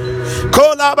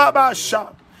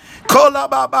 Kolababasha.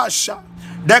 Kolababasha.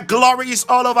 The glory is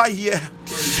all over here.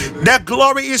 The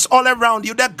glory is all around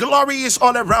you. The glory is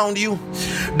all around you.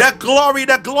 The glory,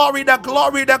 the glory, the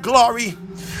glory, the glory.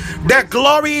 The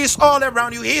glory is all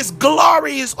around you. His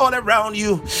glory is all around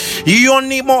you.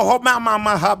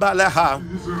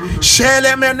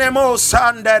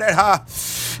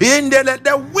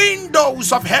 The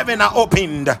windows of heaven are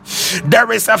opened.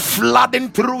 There is a flooding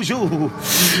through you.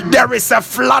 There is a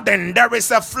flooding. There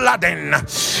is a flooding.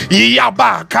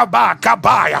 Yaba kaba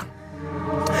kabaya.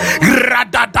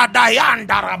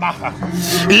 Radadadayandaraba.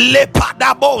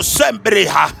 Lepadabo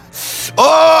sembriha.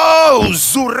 Oh,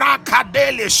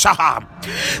 Zurakadele Shaha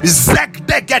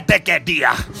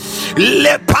Zegdegedegedia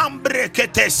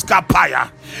Lepambreketeskapaya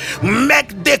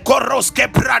Megdekoroske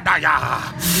Pradaya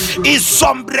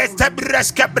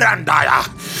Isombrestebreske Brandaya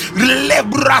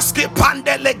Lebraske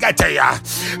Pandelegetea.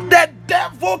 The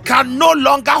devil can no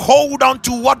longer hold on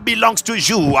to what belongs to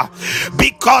you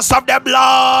because of the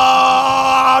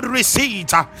blood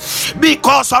receipt.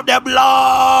 Because of the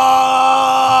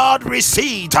blood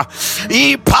receipt.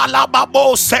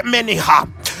 Ipalababo semeniha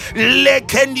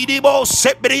lekendibo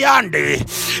sebriande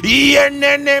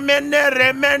yenene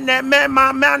menere mene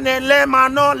mema manele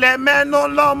mano le meno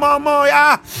lo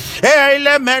momoya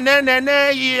ele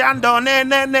menene yandone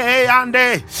nene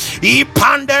yande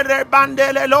ipandere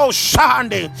bandele lo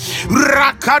shande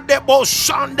rakadebo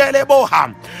shandele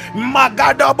boha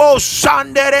magadabo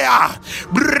shanderea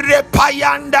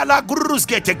brepayanda la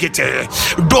gruzgetekete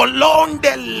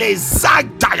dolonde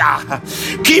lezagtaya.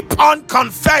 Keep on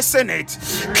confessing it.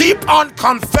 Keep on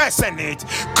confessing it.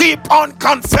 Keep on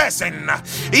confessing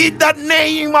in the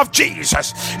name of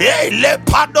Jesus. Le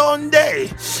pardonde.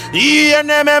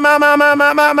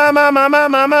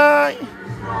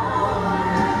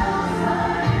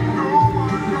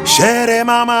 Shere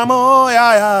mama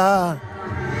moya.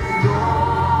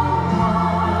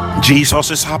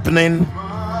 Jesus is happening.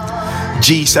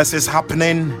 Jesus is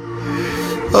happening.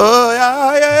 Oh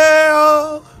yeah, yeah.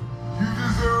 Oh.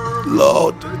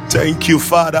 Lord, thank you,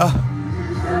 Father.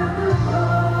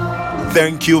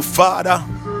 Thank you, Father.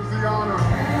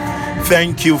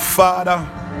 Thank you, Father.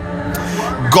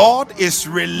 God is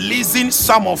releasing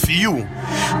some of you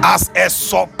as a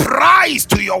surprise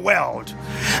to your world.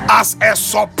 As a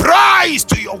surprise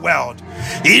to your world.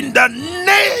 In the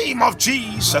name of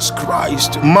Jesus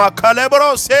Christ.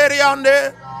 Makalebro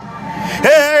seriande.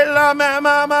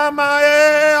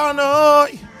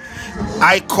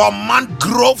 I command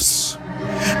growths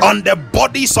on the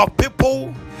bodies of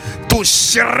people to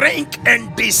shrink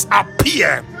and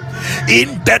disappear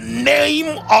in the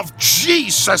name of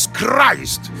Jesus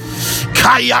Christ.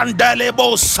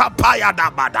 Kayandelebo sapayada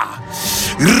bada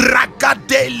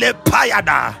ragadele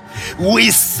payada. We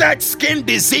set skin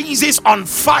diseases on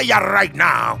fire right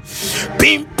now.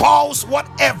 Pimples,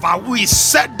 whatever, we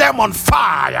set them on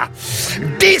fire.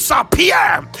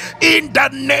 Disappear in the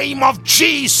name of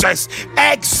Jesus.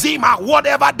 Eczema,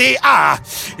 whatever they are.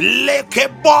 Leke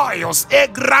boils,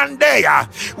 egrandea.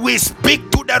 We speak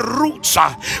to the roots.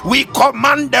 We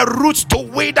command the roots to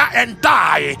wither and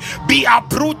die. Be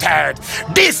uprooted.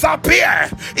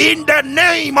 Disappear in the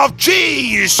name of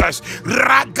Jesus.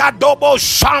 Ragadobo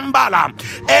shamba.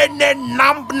 Any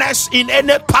numbness in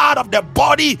any part of the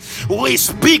body, we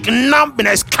speak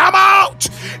numbness. Come out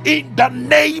in the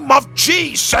name of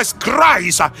Jesus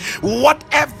Christ.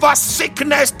 Whatever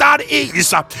sickness that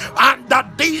is under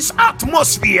this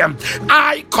atmosphere,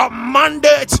 I command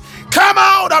it. Come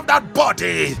out of that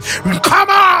body. Come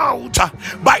out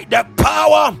by the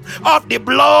power of the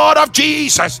blood of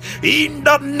Jesus. In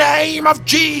the name of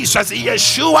Jesus,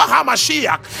 Yeshua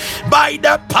HaMashiach, by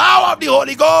the power of the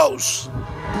Holy Ghost.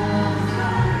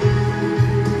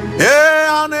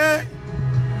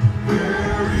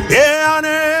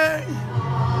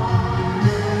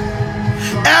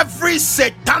 Every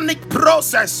satanic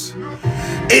process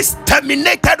is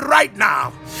terminated right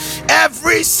now.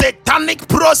 Every satanic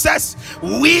process,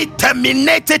 we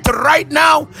terminate it right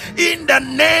now in the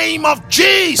name of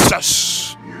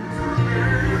Jesus.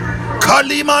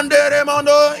 Kalimandere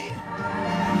mandoi.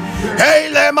 Hey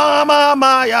le mama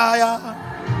maya.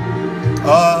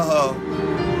 Oh.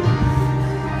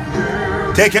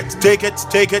 Take it, take it,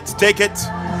 take it, take it.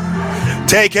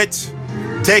 Take it.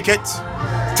 Take it.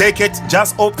 Take it.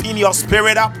 Just open your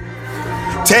spirit up.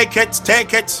 Take it.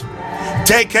 Take it.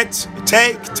 Take it.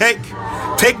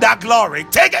 Take that glory.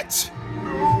 Take it.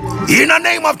 In the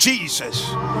name of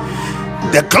Jesus.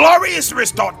 The glory is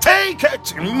restored. Take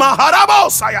it. Hey.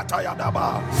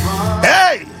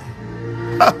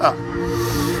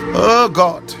 Oh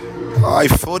God. I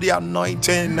feel the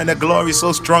anointing and the glory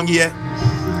so strong here.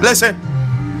 Listen.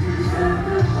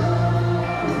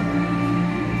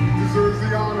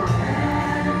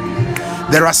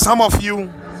 There are some of you,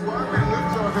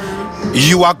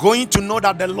 you are going to know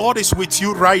that the Lord is with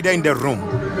you right there in the room.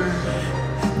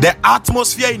 The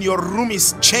atmosphere in your room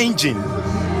is changing.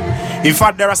 In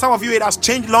fact, there are some of you, it has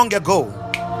changed long ago.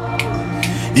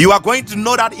 You are going to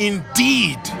know that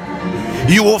indeed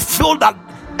you will feel that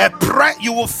a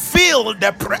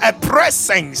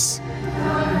presence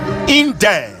in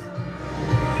there.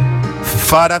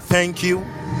 Father, thank you.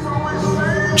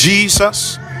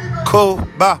 Jesus.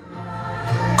 Koba.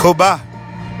 Koba,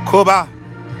 Koba,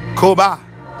 Koba,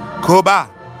 Koba,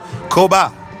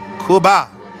 Koba, Koba,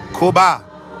 Koba, Koba,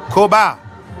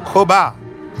 Koba, Koba,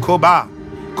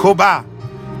 Koba,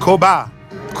 Koba,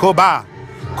 Koba,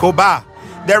 Koba.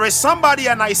 There is somebody,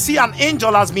 and I see an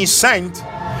angel has been sent,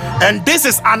 and this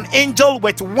is an angel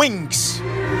with wings,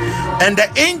 and the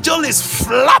angel is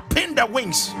flapping the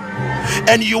wings,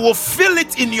 and you will feel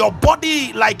it in your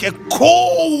body like a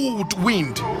cold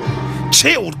wind,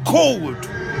 chilled, cold.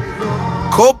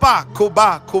 Koba,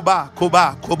 Koba, Koba,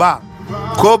 Koba, Koba,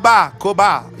 Koba,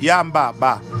 Koba, Yamba,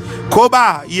 Ba,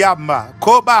 Koba, Yamba,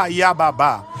 Koba, Yaba,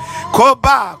 Ba,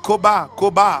 Koba, Koba,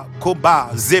 Koba, Koba,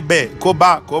 Zebe,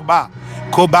 Koba, Koba,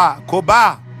 Koba,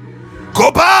 Koba,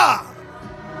 Koba,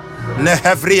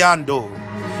 Nehevriando,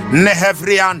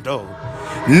 Nehevriando,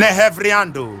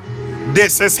 Nehevriando.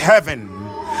 This is heaven.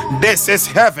 This is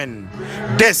heaven.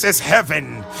 This is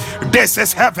heaven. This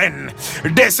is heaven.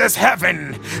 This is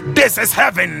heaven. This is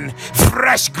heaven.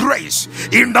 Fresh grace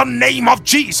in the name of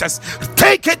Jesus.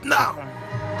 Take it now.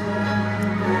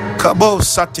 Kabo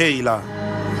Satela.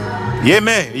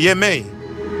 Yeme, Yeme.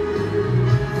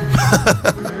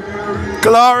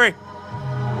 Glory.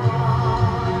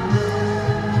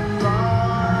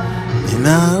 And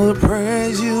I will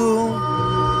praise you.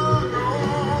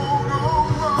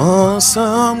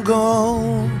 Awesome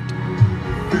God.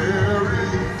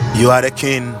 You are the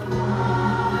King.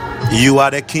 You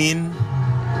are the King.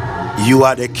 You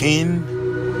are the King.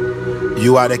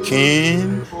 You are the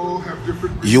King.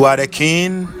 You are the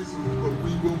King.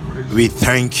 We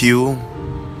thank you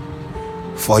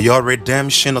for your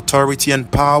redemption, authority,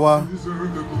 and power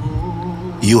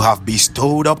you have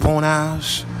bestowed upon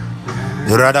us.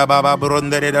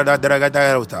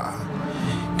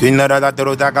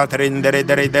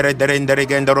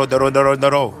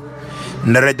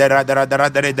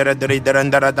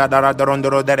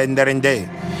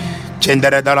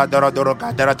 Chendere dara dara doro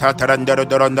dara tatarandero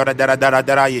dorondora dara dara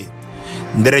darayi.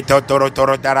 Ndere toro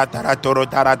toro dara dara toro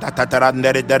dara tatara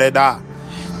ndere dere da.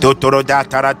 Totoro da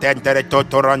tara tentere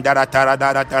totorandara tara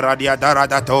dara tara dia dara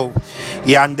dato.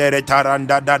 Yandere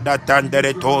taranda da da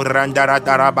tandere torandara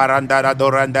dara barandara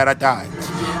dorandara da.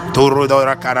 Turu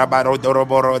dora karabaro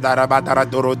doroboro dara batara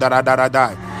doro dara dara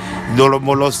da. Dolo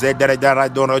molos de dere dara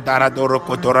doro dara doro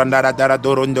kotorandara dara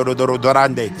doro doro doro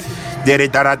dorande. Dere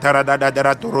dara dara dara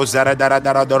dara doro zara dara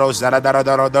dara doro zara dara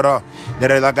dara doro.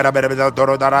 Dere la karabere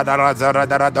doro dara dara zara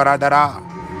dara dara dara.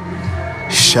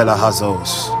 Shela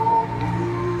hazos.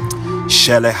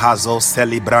 Shele hazos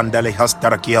celebrandele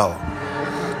hastarkio.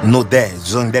 Nude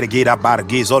zundergira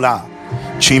bargizola.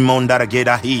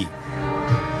 Chimondargira hi.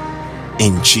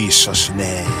 In Jesus'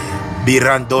 name.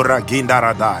 Birandora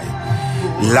gindaradai.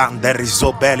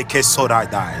 Landerizobel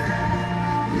kesoradai.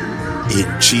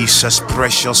 In Jesus'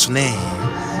 precious name.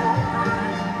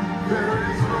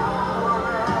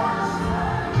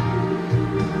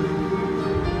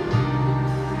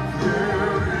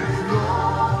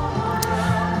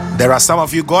 There are some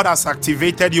of you, God has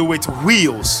activated you with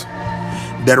wheels.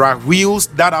 There are wheels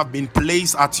that have been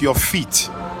placed at your feet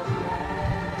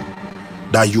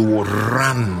that you will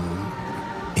run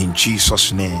in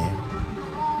Jesus' name.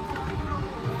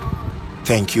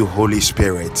 Thank you, Holy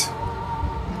Spirit.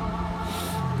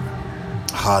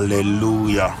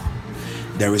 Hallelujah.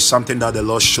 There is something that the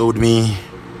Lord showed me.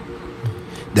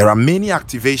 There are many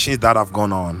activations that have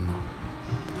gone on.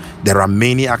 There are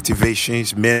many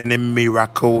activations, many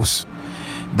miracles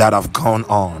that have gone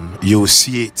on. You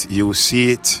see it. You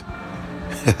see it.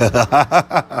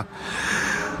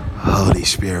 Holy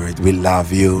Spirit, we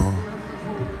love you.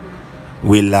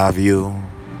 We love you.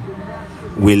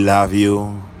 We love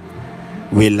you.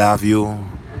 We love you.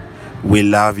 We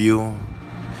love you.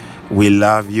 We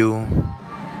love you.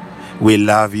 We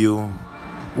love you.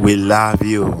 We love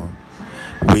you.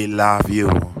 We love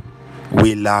you.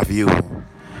 We love you.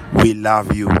 We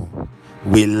love you.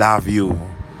 We love you.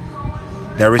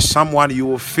 There is someone, you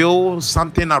will feel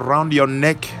something around your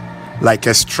neck, like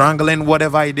a strangling,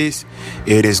 whatever it is.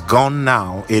 It is gone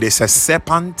now. It is a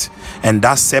serpent, and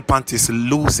that serpent is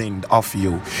loosened off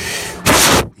you.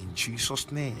 In Jesus'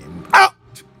 name. Out!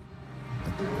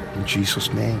 In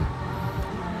Jesus' name.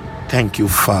 Thank you,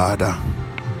 Father.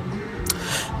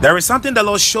 There is something the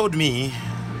Lord showed me,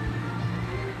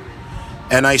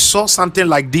 and I saw something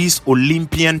like these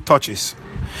Olympian touches.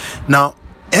 Now,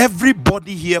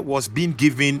 everybody here was being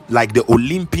given like the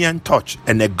Olympian touch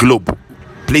and a globe.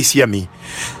 Please hear me.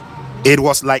 It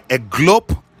was like a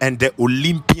globe and the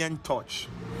Olympian touch.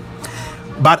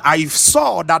 But I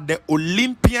saw that the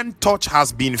Olympian touch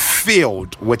has been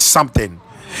filled with something.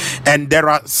 And there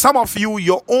are some of you,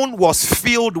 your own was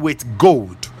filled with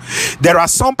gold. There are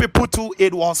some people too,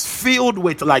 it was filled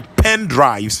with like pen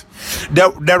drives.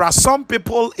 There are some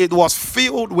people, it was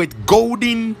filled with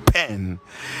golden pen.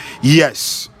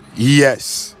 Yes.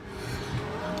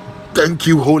 Thank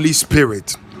you, Holy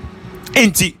Spirit.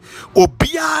 Enti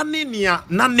obiane nia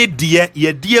nane die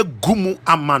ye die gumu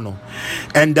amano.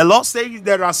 And the Lord says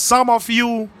there are some of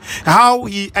you, how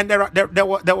he, and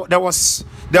there was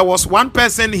one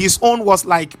person, his own was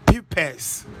like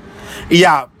papers.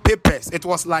 Yeah, papers. It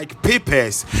was like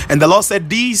papers. And the Lord said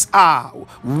these are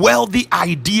wealthy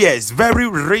ideas, very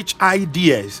rich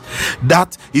ideas.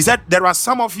 That he said there are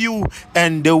some of you,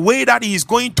 and the way that he is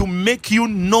going to make you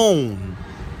known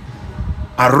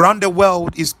around the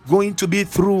world is going to be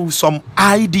through some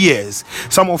ideas.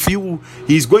 Some of you,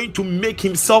 he's going to make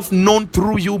himself known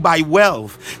through you by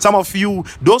wealth. Some of you,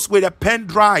 those with the pen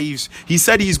drives, he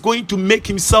said he's going to make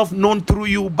himself known through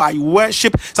you by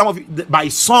worship. Some of you by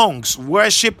songs,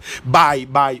 worship, by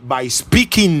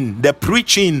speaking, the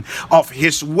preaching of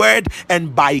his word,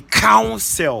 and by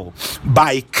counsel. And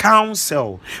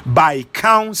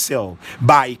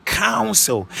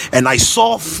I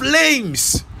saw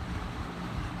flames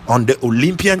on the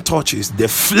Olympian torches. The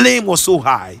flame was so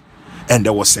high, and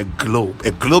there was a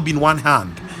globe in one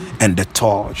hand, and the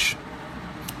torch.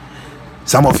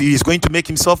 Some of you, is going to make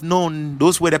himself known.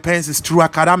 Those were the pens, is through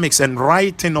academics and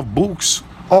writing of books.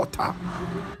 Author.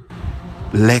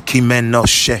 Lekimeno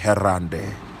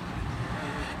sheherande.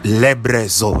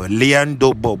 Lebrezo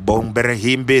liando bo bombre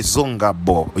himbe zonga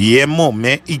bo yemo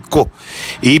me iko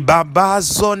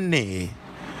ibabazone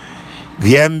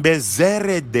viembe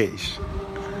zeredesh.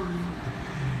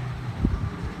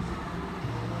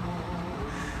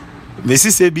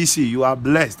 Mrs. ABC, you are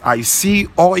blessed. I see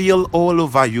oil all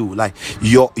over you, like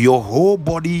your whole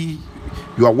body.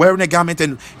 You are wearing a garment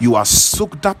and you are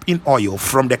soaked up in oil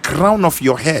from the crown of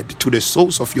your head to the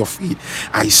soles of your feet.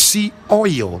 I see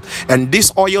oil, and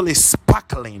this oil is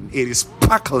sparkling. It is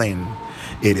sparkling.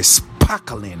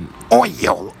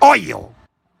 Oil.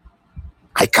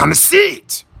 I can see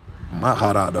it.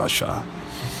 Maharadasha.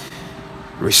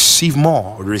 Receive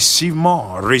more.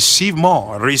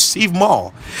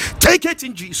 Take it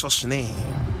in Jesus' name.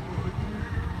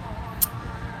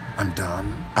 I'm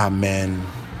done. Amen.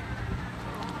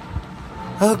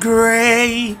 Oh,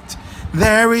 great.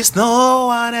 There is no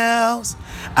one else.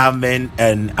 Amen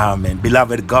and amen.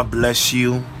 Beloved, God bless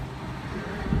you.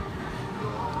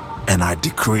 And I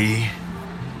decree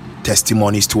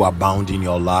testimonies to abound in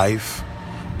your life.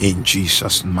 In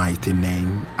Jesus' mighty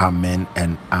name. Amen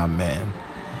and amen.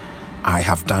 I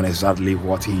have done exactly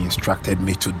what he instructed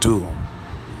me to do,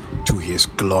 to his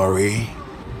glory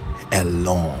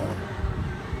alone.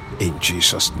 In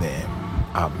Jesus' name.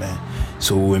 Amen.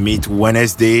 So we meet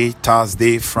Wednesday,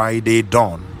 Thursday, Friday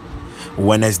dawn.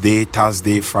 Wednesday,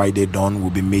 Thursday, Friday dawn.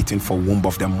 We'll be meeting for Womb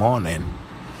of the Morning.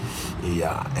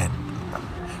 Yeah.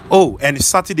 And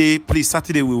Saturday, please,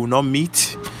 Saturday we will not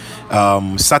meet.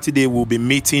 Saturday we'll be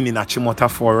meeting in Achimota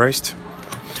Forest.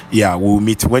 Yeah, we'll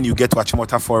meet. When you get to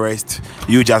Achimota Forest,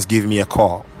 you just give me a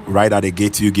call. Right at the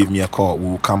gate, you give me a call.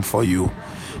 We'll come for you.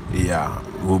 Yeah,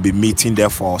 we'll be meeting there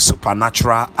for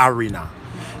Supernatural Arena.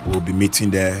 We'll be meeting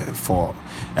there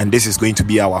and this is going to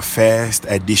be our first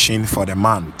edition for the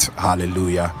month.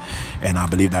 Hallelujah. And I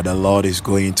believe that the Lord is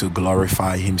going to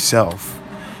glorify himself.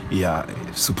 Yeah,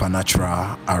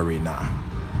 Supernatural Arena.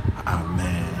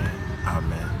 Amen.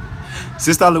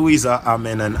 Sister Louisa,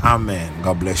 amen and amen.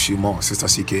 God bless you more. Sister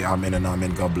CK, amen and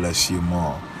amen. God bless you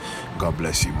more. God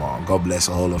bless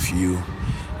all of you.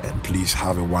 And please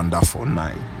have a wonderful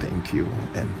night. Thank you.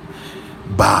 And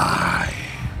bye.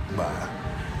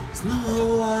 There's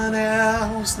no one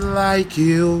else like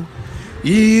you.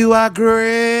 You are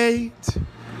great.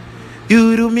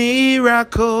 You do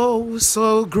miracles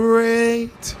so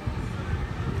great.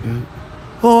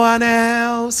 No one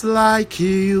else like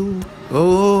you.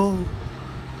 Oh,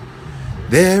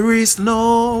 there is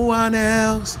no one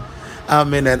else.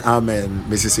 Amen and amen.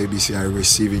 Mrs. ABC, I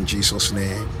receive in Jesus'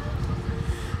 name.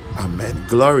 Amen.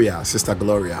 Gloria, Sister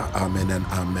Gloria. Amen and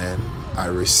amen. I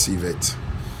receive it.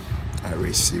 I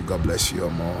receive. God bless you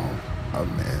more.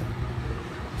 Amen.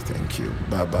 Thank you.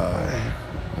 Bye-bye.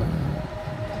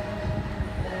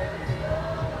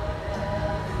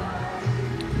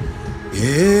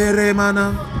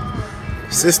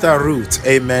 Sister Ruth,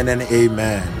 amen and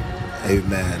amen.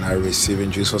 Amen. I receive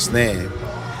in Jesus' name.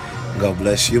 God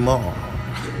bless you more.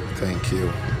 Thank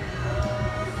you.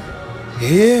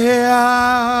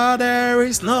 Yeah, there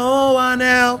is no one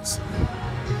else.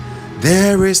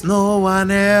 There is no one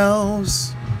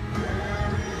else.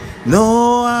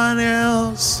 No one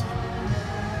else.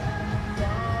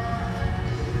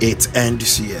 It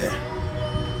ends here.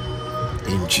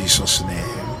 In Jesus'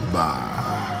 name. Bye.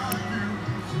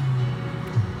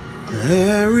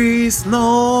 There is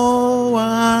no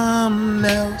one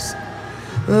else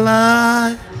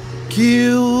like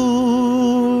you.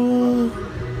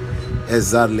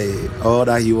 Exactly. All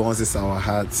that He wants is our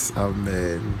hearts.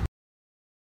 Amen.